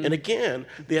 Mm-hmm. And again,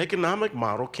 the economic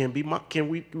model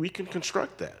we can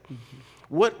construct that. Mm-hmm.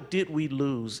 What did we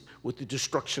lose with the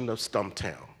destruction of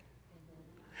Stumptown?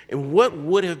 And what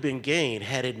would have been gained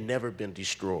had it never been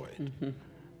destroyed? Mm-hmm.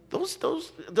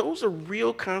 Those are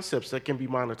real concepts that can be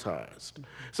monetized.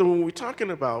 So when we're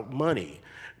talking about money,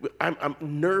 I'm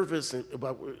nervous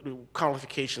about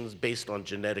qualifications based on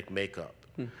genetic makeup.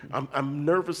 Mm-hmm. I'm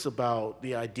nervous about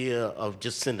the idea of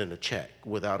just sending a check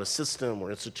without a system or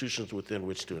institutions within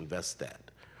which to invest that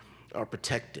or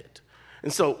protect it.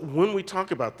 And so when we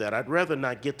talk about that, I'd rather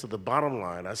not get to the bottom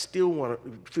line. I still want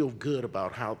to feel good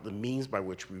about how the means by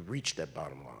which we reach that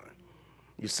bottom line,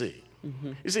 you see.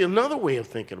 Mm-hmm. You see, another way of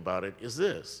thinking about it is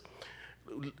this.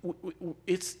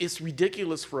 It's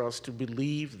ridiculous for us to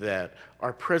believe that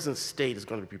our present state is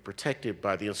going to be protected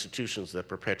by the institutions that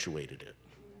perpetuated it.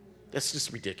 That's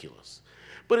just ridiculous.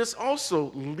 But it's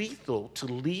also lethal to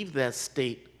leave that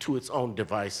state to its own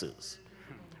devices.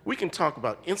 We can talk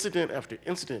about incident after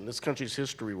incident in this country's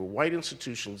history where white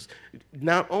institutions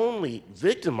not only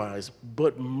victimized,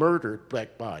 but murdered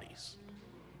black bodies.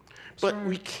 But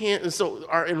we can't, and so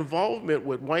our involvement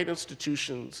with white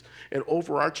institutions and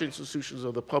overarching institutions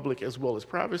of the public as well as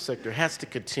private sector has to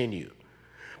continue.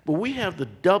 But we have the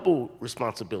double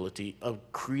responsibility of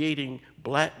creating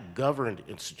black governed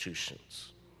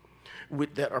institutions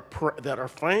that are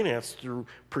financed through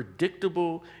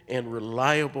predictable and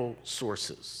reliable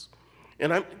sources.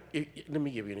 And let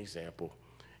me give you an example.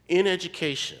 In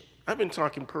education, I've been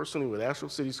talking personally with Asheville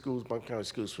City Schools, Buncombe County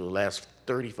Schools for the last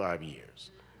 35 years.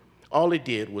 All it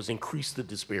did was increase the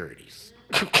disparities.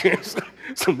 Okay,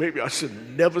 so maybe I should have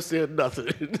never said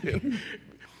nothing.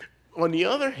 On the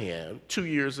other hand, 2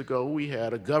 years ago, we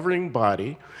had a governing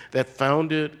body that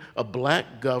founded a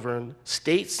black-governed,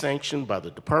 state-sanctioned by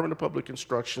the Department of Public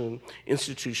Instruction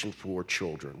institution for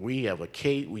children. We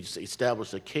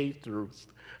established a K through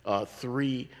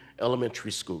 3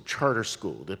 elementary school, charter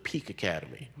school, the Peak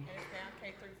Academy.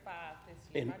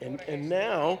 And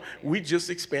now we just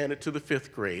expanded to the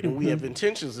 5th grade, and we have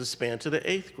intentions to expand to the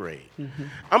 8th grade.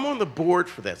 I'm on the board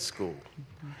for that school.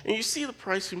 And you see the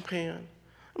price I'm paying?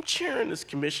 I'm chairing this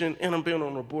commission, and I'm being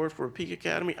on the board for a Peak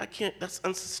Academy. I can't, that's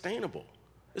unsustainable.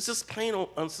 It's just plain old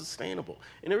unsustainable.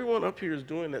 And everyone up here is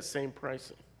doing that same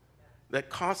pricing. That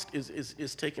cost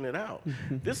is taking it out.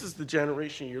 This is the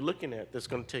generation you're looking at that's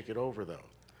going to take it over, though.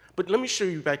 But let me show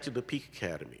you back to the Peak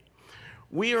Academy.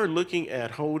 We are looking at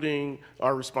holding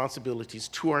our responsibilities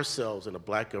to ourselves in the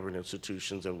black government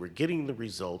institutions, and we're getting the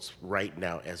results right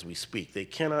now as we speak. They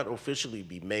cannot officially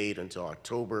be made until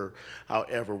October.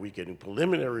 However, we're getting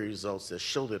preliminary results that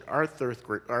show that our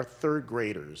third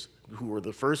graders, who were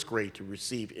the first grade to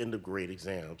receive end of grade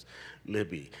exams,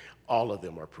 Libby, all of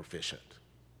them are proficient.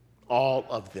 All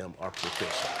of them are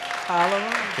proficient. All of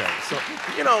them? Okay, so,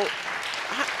 you know,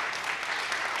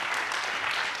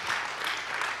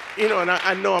 and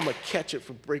I know I'm gonna catch it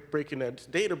for breaking that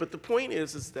data, but the point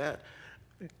is that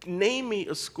name me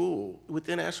a school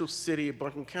within Asheville City of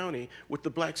Buncombe County where the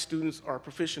black students are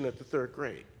proficient at the 3rd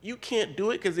grade. You can't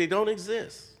do it because they don't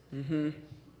exist.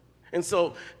 And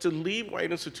so to leave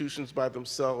white institutions by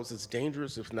themselves is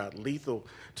dangerous, if not lethal.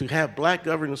 To have black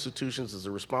governed institutions is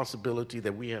a responsibility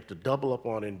that we have to double up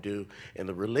on and do, and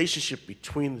the relationship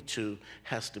between the two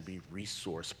has to be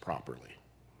resourced properly.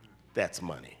 That's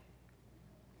money.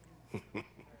 And as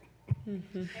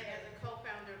a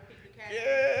co-founder of Peak Academy,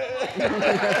 I'm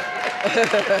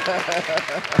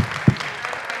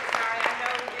sorry, I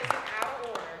know this is out of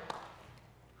order,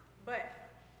 but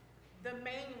the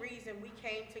main reason we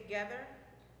came together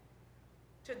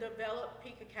to develop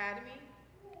Peak Academy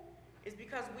is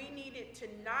because we needed to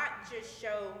not just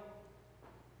show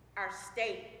our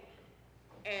state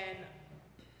and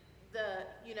the,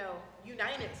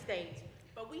 United States,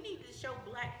 but we needed to show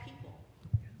black people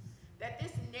that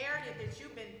this narrative that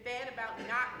you've been fed about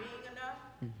not being enough,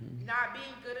 not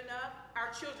being good enough, our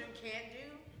children can't do,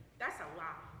 that's a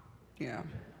lie. Yeah.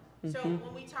 So when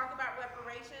we talk about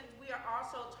reparations, we are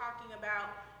also talking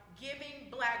about giving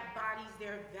black bodies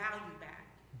their value back.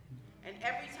 And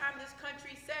every time this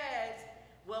country says,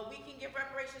 well, we can give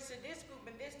reparations to this group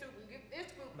and this group and give this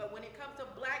group, but when it comes to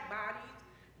black bodies,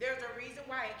 there's a reason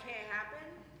why it can't happen.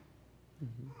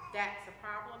 That's a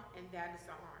problem, and that is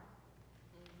the harm.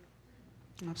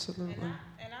 Absolutely.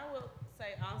 And I will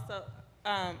say also,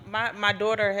 my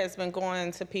daughter has been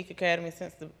going to Peak Academy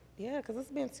since because it's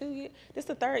been 2 years. This is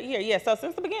the 3rd year, so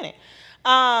since the beginning.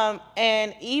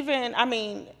 And even,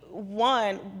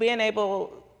 being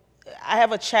able, I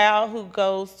have a child who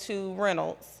goes to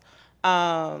Reynolds,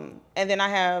 and then I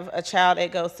have a child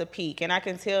that goes to Peak, and I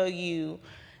can tell you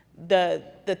the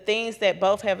things that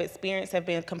both have experienced have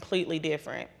been completely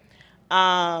different.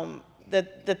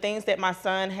 The things that my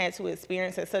son had to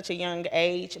experience at such a young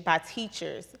age by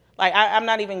teachers. Like, I'm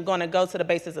not even going to go to the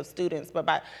basis of students, but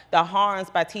by the harms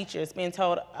by teachers, being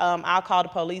told, I'll call the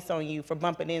police on you for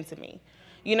bumping into me.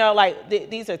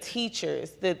 These are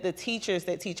teachers, the teachers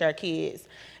that teach our kids.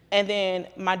 And then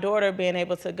my daughter being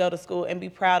able to go to school and be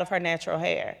proud of her natural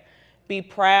hair, be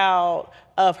proud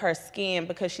of her skin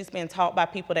because she's been taught by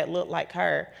people that look like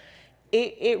her.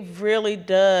 It really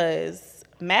does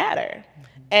matter.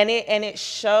 And it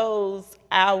shows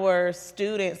our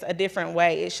students a different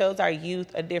way. It shows our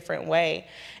youth a different way.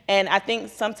 And I think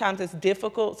sometimes it's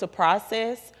difficult to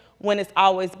process when it's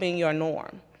always been your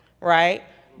norm, right?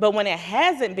 But when it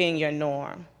hasn't been your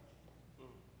norm,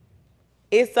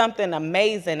 it's something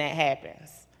amazing that happens.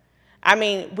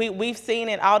 We've seen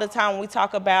it all the time. We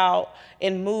talk about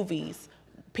in movies,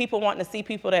 people wanting to see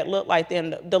people that look like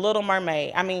them, The Little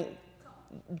Mermaid.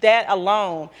 That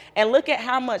alone, and look at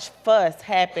how much fuss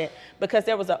happened because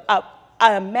there was an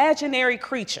imaginary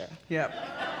creature. Yep.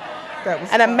 That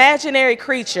was an imaginary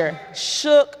creature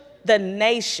shook the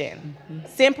nation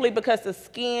simply because the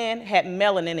skin had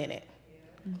melanin in it,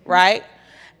 right?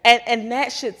 And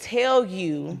that should tell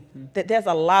you that there's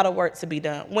a lot of work to be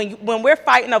done. When we're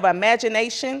fighting over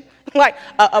imagination, like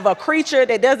of a creature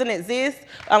that doesn't exist,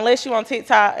 unless you're on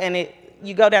TikTok and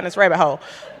you go down this rabbit hole,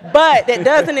 but that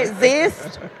doesn't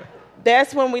exist,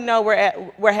 that's when we know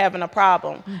we're having a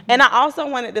problem. And I also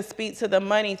wanted to speak to the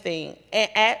money thing.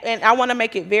 And I want to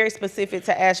make it very specific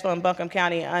to Asheville and Buncombe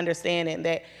County and understanding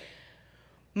that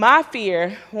My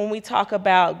fear when we talk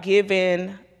about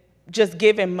just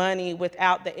giving money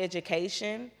without the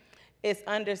education is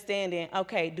understanding,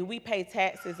 okay, do we pay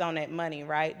taxes on that money,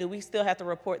 right? Do we still have to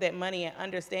report that money, and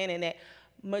understanding that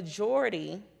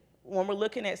majority, when we're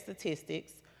looking at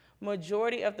statistics,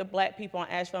 majority of the Black people in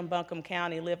Asheville and Buncombe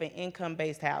County live in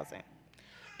income-based housing.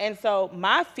 And so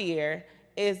my fear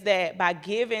is that by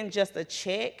giving just a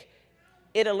check,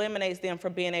 it eliminates them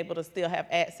from being able to still have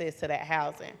access to that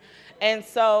housing. And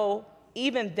so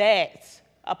even that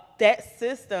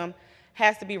system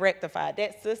has to be rectified.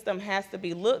 That system has to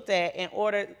be looked at in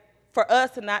order for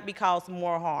us to not be caused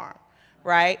more harm,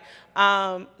 right?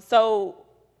 So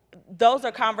those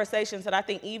are conversations that I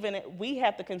think even we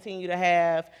have to continue to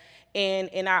have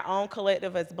in our own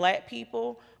collective as Black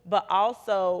people, but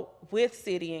also with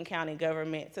city and county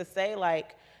government to say,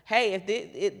 like, hey,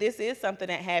 if this is something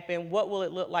that happened, what will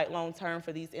it look like long term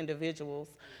for these individuals?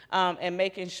 And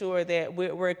making sure that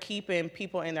we're keeping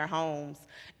people in their homes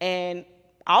and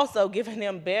also giving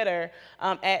them better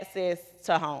access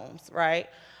to homes, right?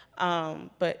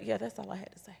 But yeah, that's all I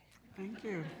had to say. Thank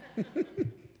you.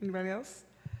 Anybody else?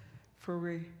 Before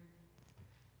we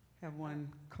have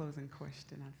one closing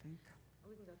question, I think.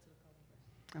 We can go to the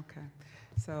closing question. Okay.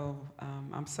 So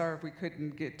I'm sorry if we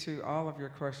couldn't get to all of your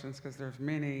questions because there's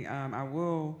many. I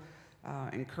will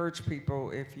encourage people,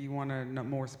 if you want to know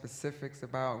more specifics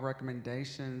about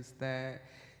recommendations, that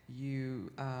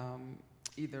you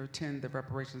either attend the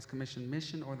Reparations Commission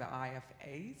mission or the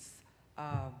IFAs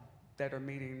that are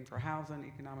meeting for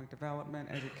housing, economic development,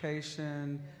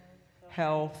 education,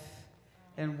 health,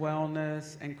 and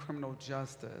wellness, and criminal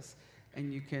justice.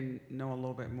 And you can know a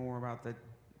little bit more about the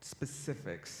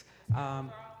specifics.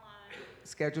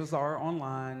 Schedules are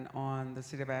online on the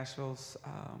City of Asheville's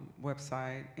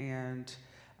website, and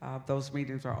those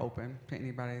meetings are open to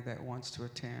anybody that wants to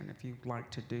attend if you'd like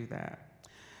to do that.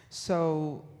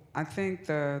 So I think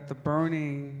the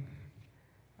burning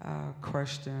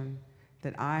question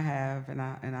that I have, and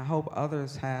I hope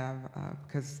others have,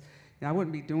 because I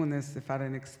wouldn't be doing this if I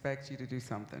didn't expect you to do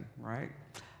something, right,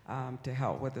 to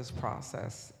help with this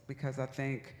process, because I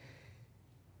think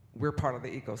we're part of the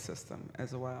ecosystem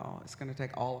as well. It's going to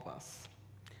take all of us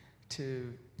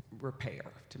to repair,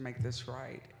 to make this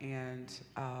right. And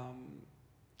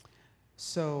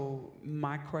so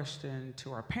my question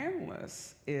to our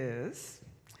panelists is,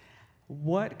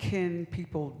 what can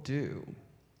people do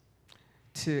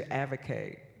to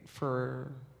advocate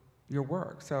for your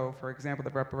work? So, for example, the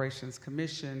Reparations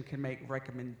Commission can make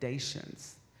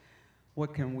recommendations.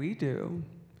 What can we do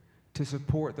to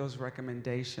support those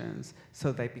recommendations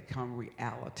so they become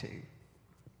reality?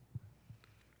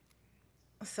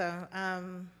 So,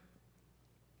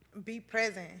 be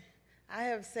present. I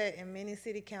have sat in many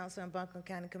city council and Buncombe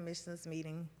County Commissioners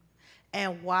meetings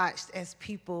and watched as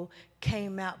people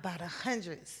came out by the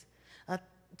hundreds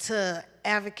to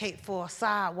advocate for a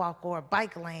sidewalk or a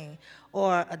bike lane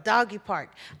or a doggy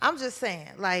park. I'm just saying,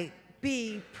 like,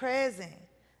 be present.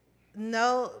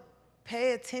 No,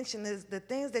 pay attention. The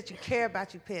things that you care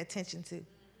about, you pay attention to.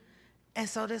 And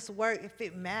so this work, if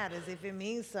it matters, if it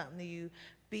means something to you,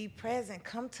 be present.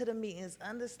 Come to the meetings.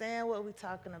 Understand what we're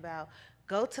talking about.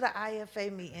 Go to the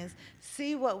IFA meetings.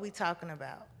 See what we're talking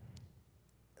about.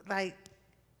 Like,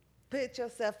 put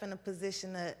yourself in a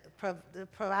position to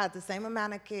provide the same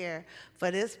amount of care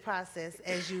for this process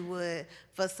as you would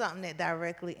for something that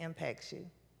directly impacts you.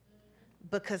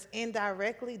 Because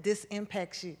indirectly, this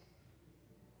impacts you.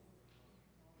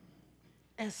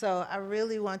 And so I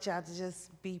really want y'all to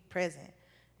just be present.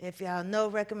 If y'all know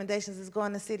recommendations is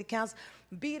going to city council,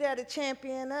 be there to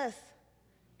champion us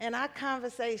in our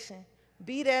conversation.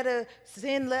 Be there to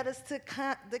send letters to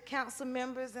the council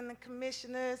members and the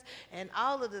commissioners and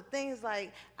all of the things.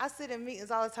 Like, I sit in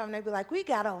meetings all the time and they be like, we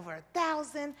got over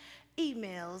 1,000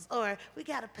 emails, or we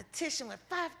got a petition with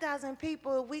 5,000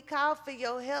 people. We call for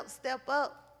your help, step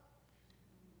up.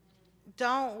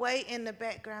 Don't wait in the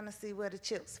background to see where the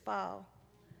chips fall.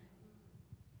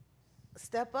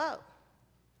 Step up.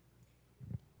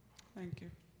 Thank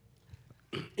you.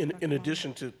 In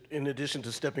addition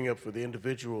to stepping up for the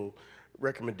individual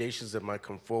recommendations that might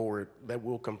come forward, that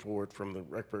will come forward from the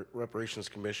Reparations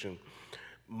Commission,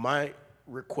 my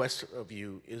request of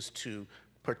you is to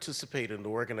participate in the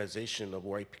organization of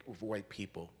white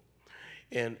people.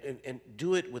 And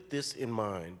do it with this in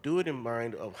mind. Do it in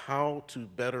mind of how to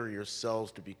better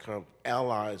yourselves to become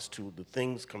allies to the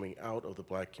things coming out of the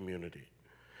Black community.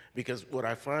 Because what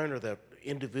I find are that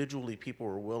individually people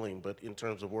are willing, but in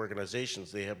terms of organizations,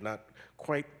 they have not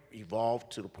quite evolved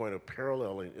to the point of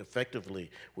paralleling effectively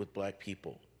with Black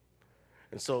people.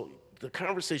 And so the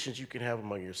conversations you can have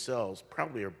among yourselves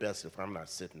probably are best if I'm not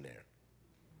sitting there,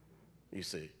 you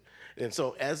see. And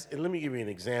so and let me give you an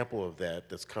example of that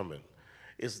that's coming,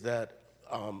 is that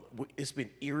it's been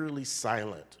eerily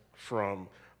silent from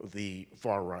the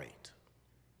far right.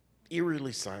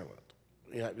 Eerily silent.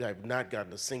 I've not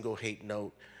gotten a single hate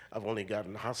note. I've only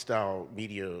gotten hostile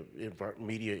media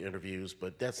interviews,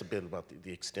 but that's been about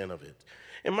the extent of it.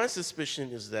 And my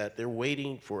suspicion is that they're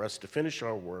waiting for us to finish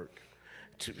our work.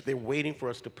 They're waiting for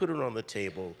us to put it on the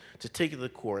table, to take it to the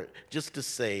court, just to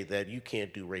say that you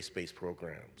can't do race-based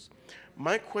programs.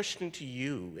 My question to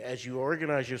you, as you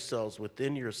organize yourselves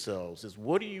within yourselves, is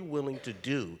what are you willing to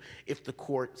do if the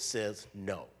court says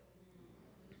no?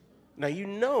 Now, you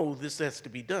know this has to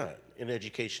be done in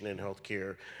education and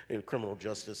healthcare, in criminal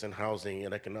justice and housing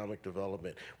and economic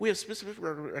development. We have specific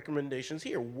recommendations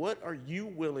here. What are you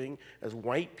willing, as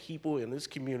white people in this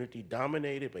community,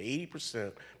 dominated by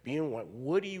 80% being white,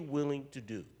 what are you willing to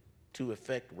do to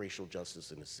affect racial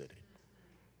justice in the city?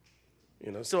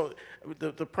 You know, so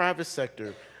the private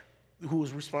sector, who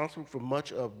is responsible for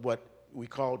much of what we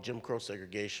call Jim Crow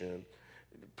segregation,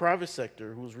 the private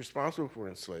sector, who is responsible for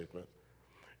enslavement,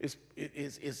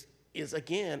 is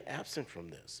again absent from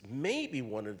this. Maybe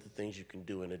one of the things you can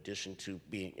do, in addition to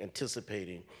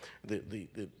anticipating the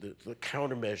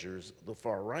countermeasures of the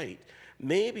far right,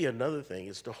 maybe another thing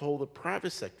is to hold the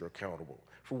private sector accountable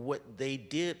for what they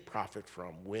did profit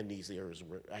from when these areas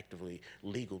were actively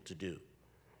legal to do.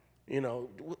 You know,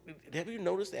 have you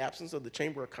noticed the absence of the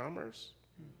Chamber of Commerce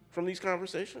from these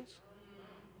conversations?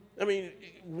 I mean,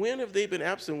 when have they been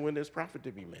absent when there's profit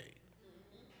to be made?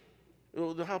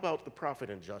 Well, how about the profit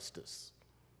and justice?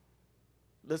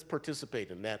 Let's participate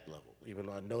in that level, even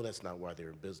though I know that's not why they're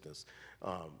in business.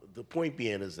 The point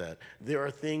being is that there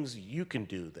are things you can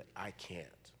do that I can't.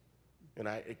 And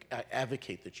I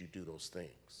advocate that you do those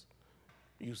things.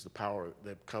 Use the power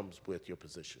that comes with your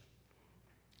position.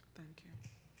 Thank you.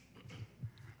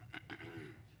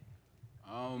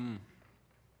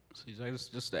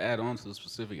 CJ, just to add on to the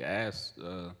specific ask,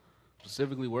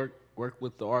 specifically work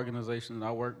with the organization that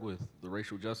I work with, the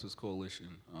Racial Justice Coalition.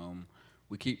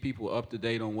 We keep people up to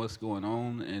date on what's going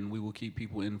on, and we will keep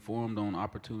people informed on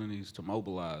opportunities to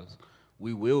mobilize.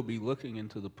 We will be looking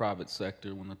into the private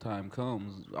sector when the time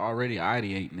comes, already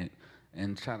ideating it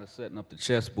and kind of setting up the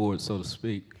chessboard, so to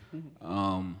speak.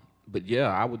 But yeah,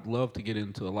 I would love to get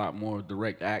into a lot more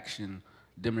direct action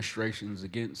demonstrations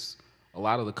against a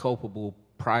lot of the culpable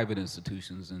private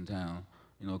institutions in town.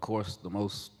 You know, of course, the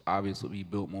most obvious would be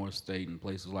Biltmore Estate and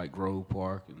places like Grove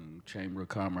Park and Chamber of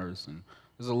Commerce, and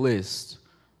there's a list.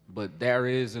 But there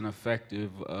is an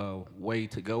effective way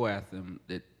to go at them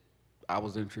that I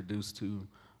was introduced to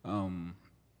in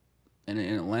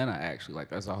Atlanta, actually. Like,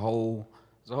 there's a whole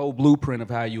blueprint of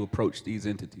how you approach these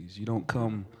entities. You don't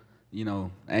come, you know,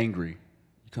 angry.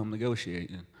 You come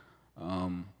negotiating.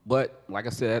 But like I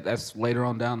said, that's later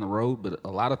on down the road, but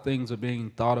a lot of things are being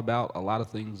thought about, a lot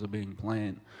of things are being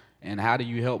planned. And how do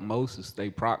you help most is stay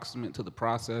proximate to the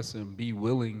process and be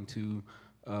willing to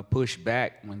push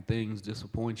back when things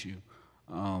disappoint you.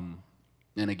 And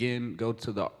again, go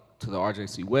to the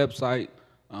RJC website,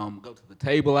 go to the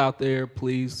table out there,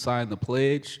 please sign the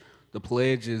pledge. The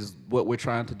pledge is what we're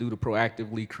trying to do to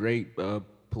proactively create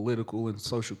political and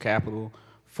social capital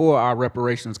for our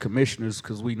reparations commissioners,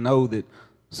 because we know that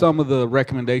some of the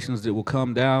recommendations that will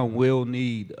come down will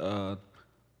need,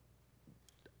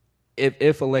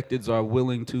 if electeds are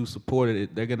willing to support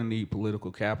it, they're gonna need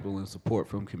political capital and support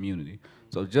from community.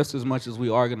 So just as much as we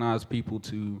organize people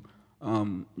to,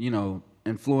 you know,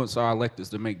 influence our electeds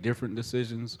to make different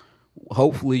decisions,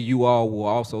 hopefully you all will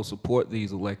also support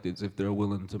these electeds if they're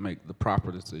willing to make the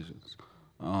proper decisions.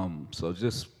 So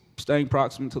just staying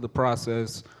proximate to the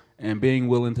process and being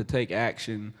willing to take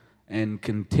action and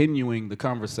continuing the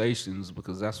conversations,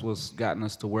 because that's what's gotten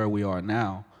us to where we are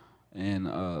now. And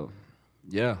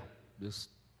yeah, just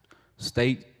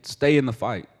stay in the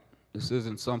fight. This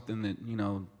isn't something that, you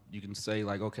know, you can say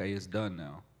like, okay, it's done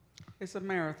now. It's a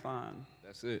marathon.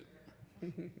 That's it.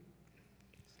 It's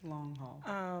a long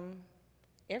haul.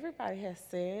 Everybody has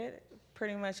said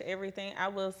pretty much everything. I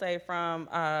will say from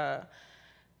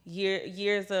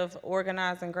years of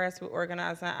organizing, grassroots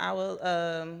organizing, I will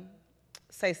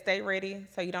say stay ready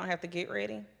so you don't have to get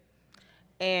ready.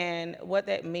 And what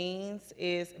that means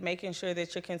is making sure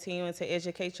that you're continuing to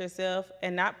educate yourself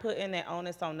and not putting that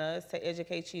onus on us to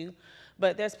educate you.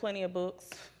 But there's plenty of books,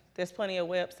 there's plenty of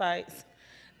websites,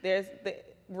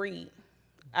 read.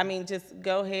 I mean, just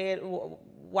go ahead,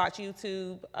 watch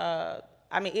YouTube.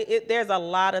 I mean, there's a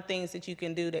lot of things that you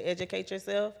can do to educate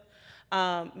yourself.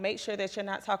 Make sure that you're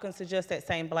not talking to just that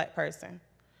same black person.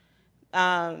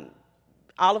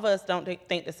 All of us don't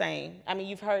think the same. I mean,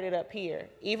 you've heard it up here.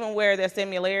 Even where there's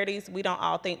similarities, we don't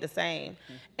all think the same.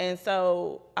 And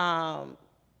so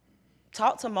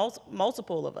talk to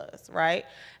multiple of us, right?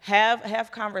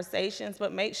 Have conversations,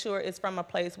 but make sure it's from a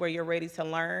place where you're ready to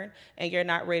learn and you're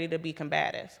not ready to be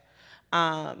combative.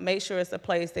 Make sure it's a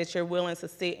place that you're willing to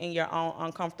sit in your own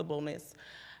uncomfortableness.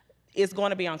 It's going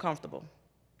to be uncomfortable.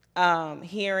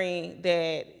 Hearing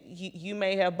that you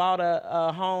may have bought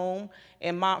a home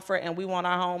in Montfort and we want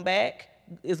our home back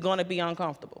is going to be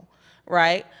uncomfortable,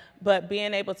 right? But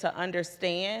being able to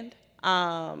understand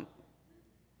even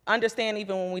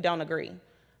when we don't agree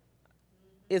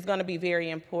is going to be very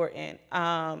important.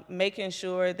 Making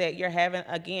sure that you're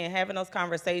having those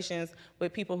conversations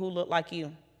with people who look like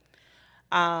you.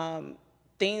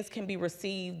 Things can be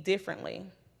received differently.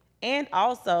 And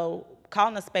also,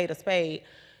 calling a spade,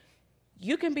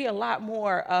 you can be a lot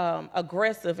more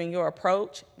aggressive in your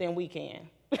approach than we can.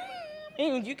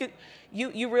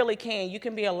 You really can. You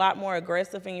can be a lot more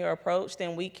aggressive in your approach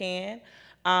than we can.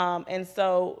 And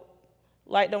so,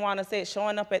 like Dewana said,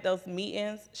 showing up at those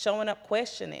meetings, showing up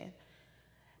questioning,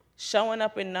 showing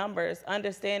up in numbers,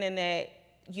 understanding that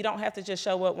you don't have to just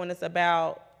show up when it's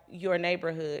about your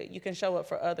neighborhood. You can show up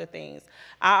for other things.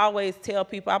 I always tell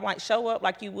people, I'm like, show up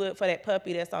like you would for that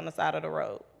puppy that's on the side of the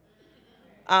road.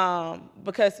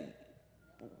 Because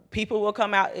people will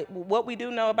come out, what we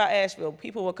do know about Asheville,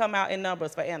 people will come out in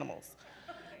numbers for animals.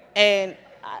 And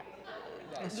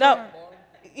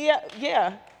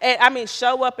yeah. And, I mean,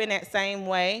 show up in that same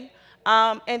way.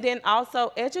 And then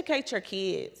also educate your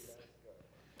kids.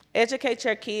 Educate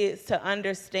your kids to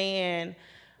understand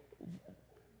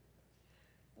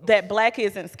that Black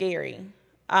isn't scary.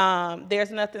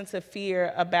 There's nothing to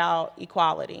fear about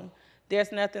equality.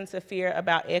 There's nothing to fear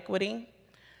about equity.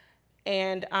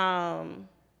 And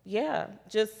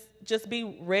just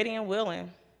be ready and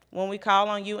willing when we call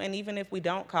on you, and even if we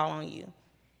don't call on you.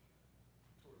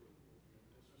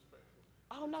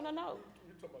 Oh, no. You're talking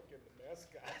about getting the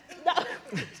mascot. No,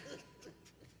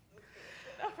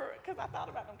 because I thought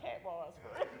about them cat bars.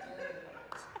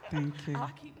 Thank you. I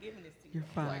keep giving this to you. You're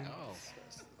fine. Oh,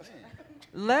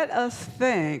 Let us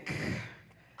thank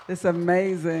this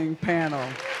amazing panel.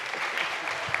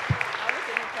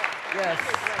 Yes.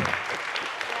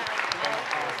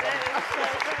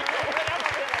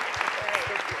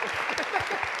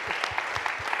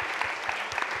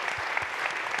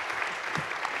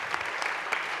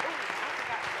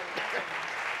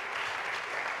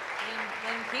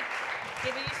 And keep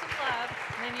giving you some love,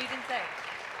 and then you can say.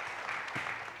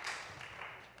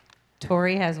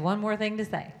 Torre has one more thing to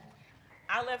say.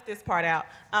 I left this part out.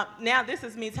 Now this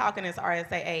is me talking as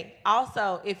RSAA.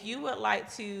 Also, if you would like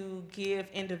to give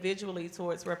individually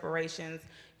towards reparations,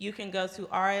 you can go to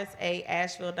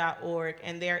rsaasheville.org,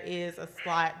 and there is a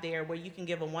slot there where you can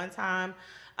give a one-time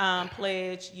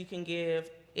pledge. You can give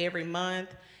every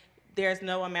month. There's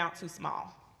no amount too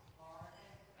small.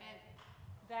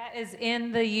 That is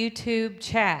in the YouTube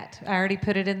chat. I already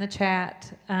put it in the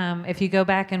chat. If you go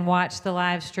back and watch the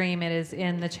live stream, it is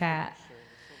in the chat.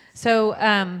 So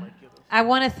I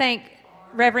want to thank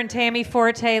Reverend Tami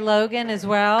Forte Logan as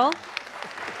well.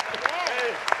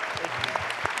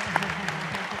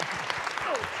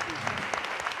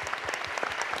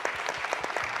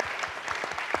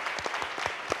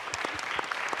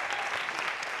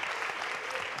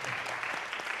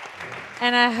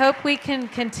 And I hope we can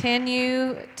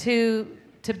continue to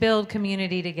build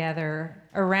community together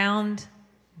around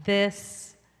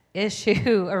this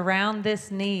issue, around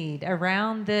this need,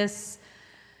 around this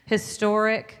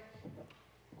historic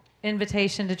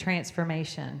invitation to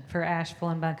transformation for Asheville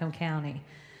and Buncombe County.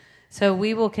 So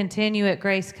we will continue at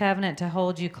Grace Covenant to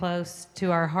hold you close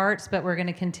to our hearts, but we're going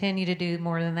to continue to do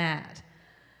more than that.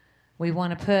 We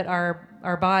want to put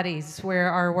our bodies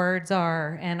where our words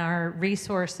are, and our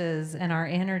resources and our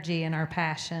energy and our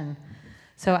passion.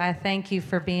 So I thank you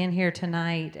for being here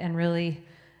tonight and really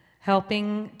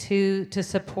helping to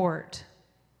support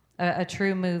a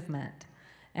true movement.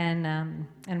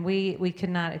 And we could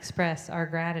not express our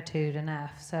gratitude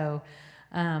enough. So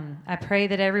I pray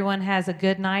that everyone has a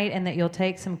good night and that you'll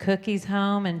take some cookies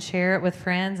home and share it with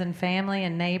friends and family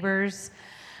and neighbors.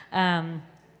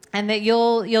 And that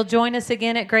you'll join us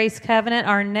again at Grace Covenant.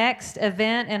 Our next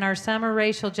event in our Summer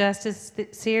Racial Justice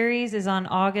Series is on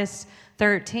August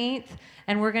 13th,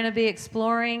 and we're going to be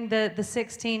exploring the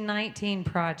 1619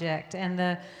 Project and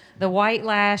the white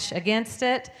lash against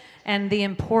it, and the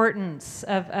importance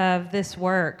of this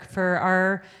work for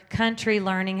our country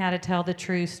learning how to tell the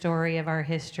true story of our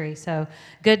history. So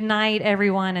good night,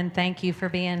 everyone, and thank you for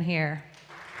being here.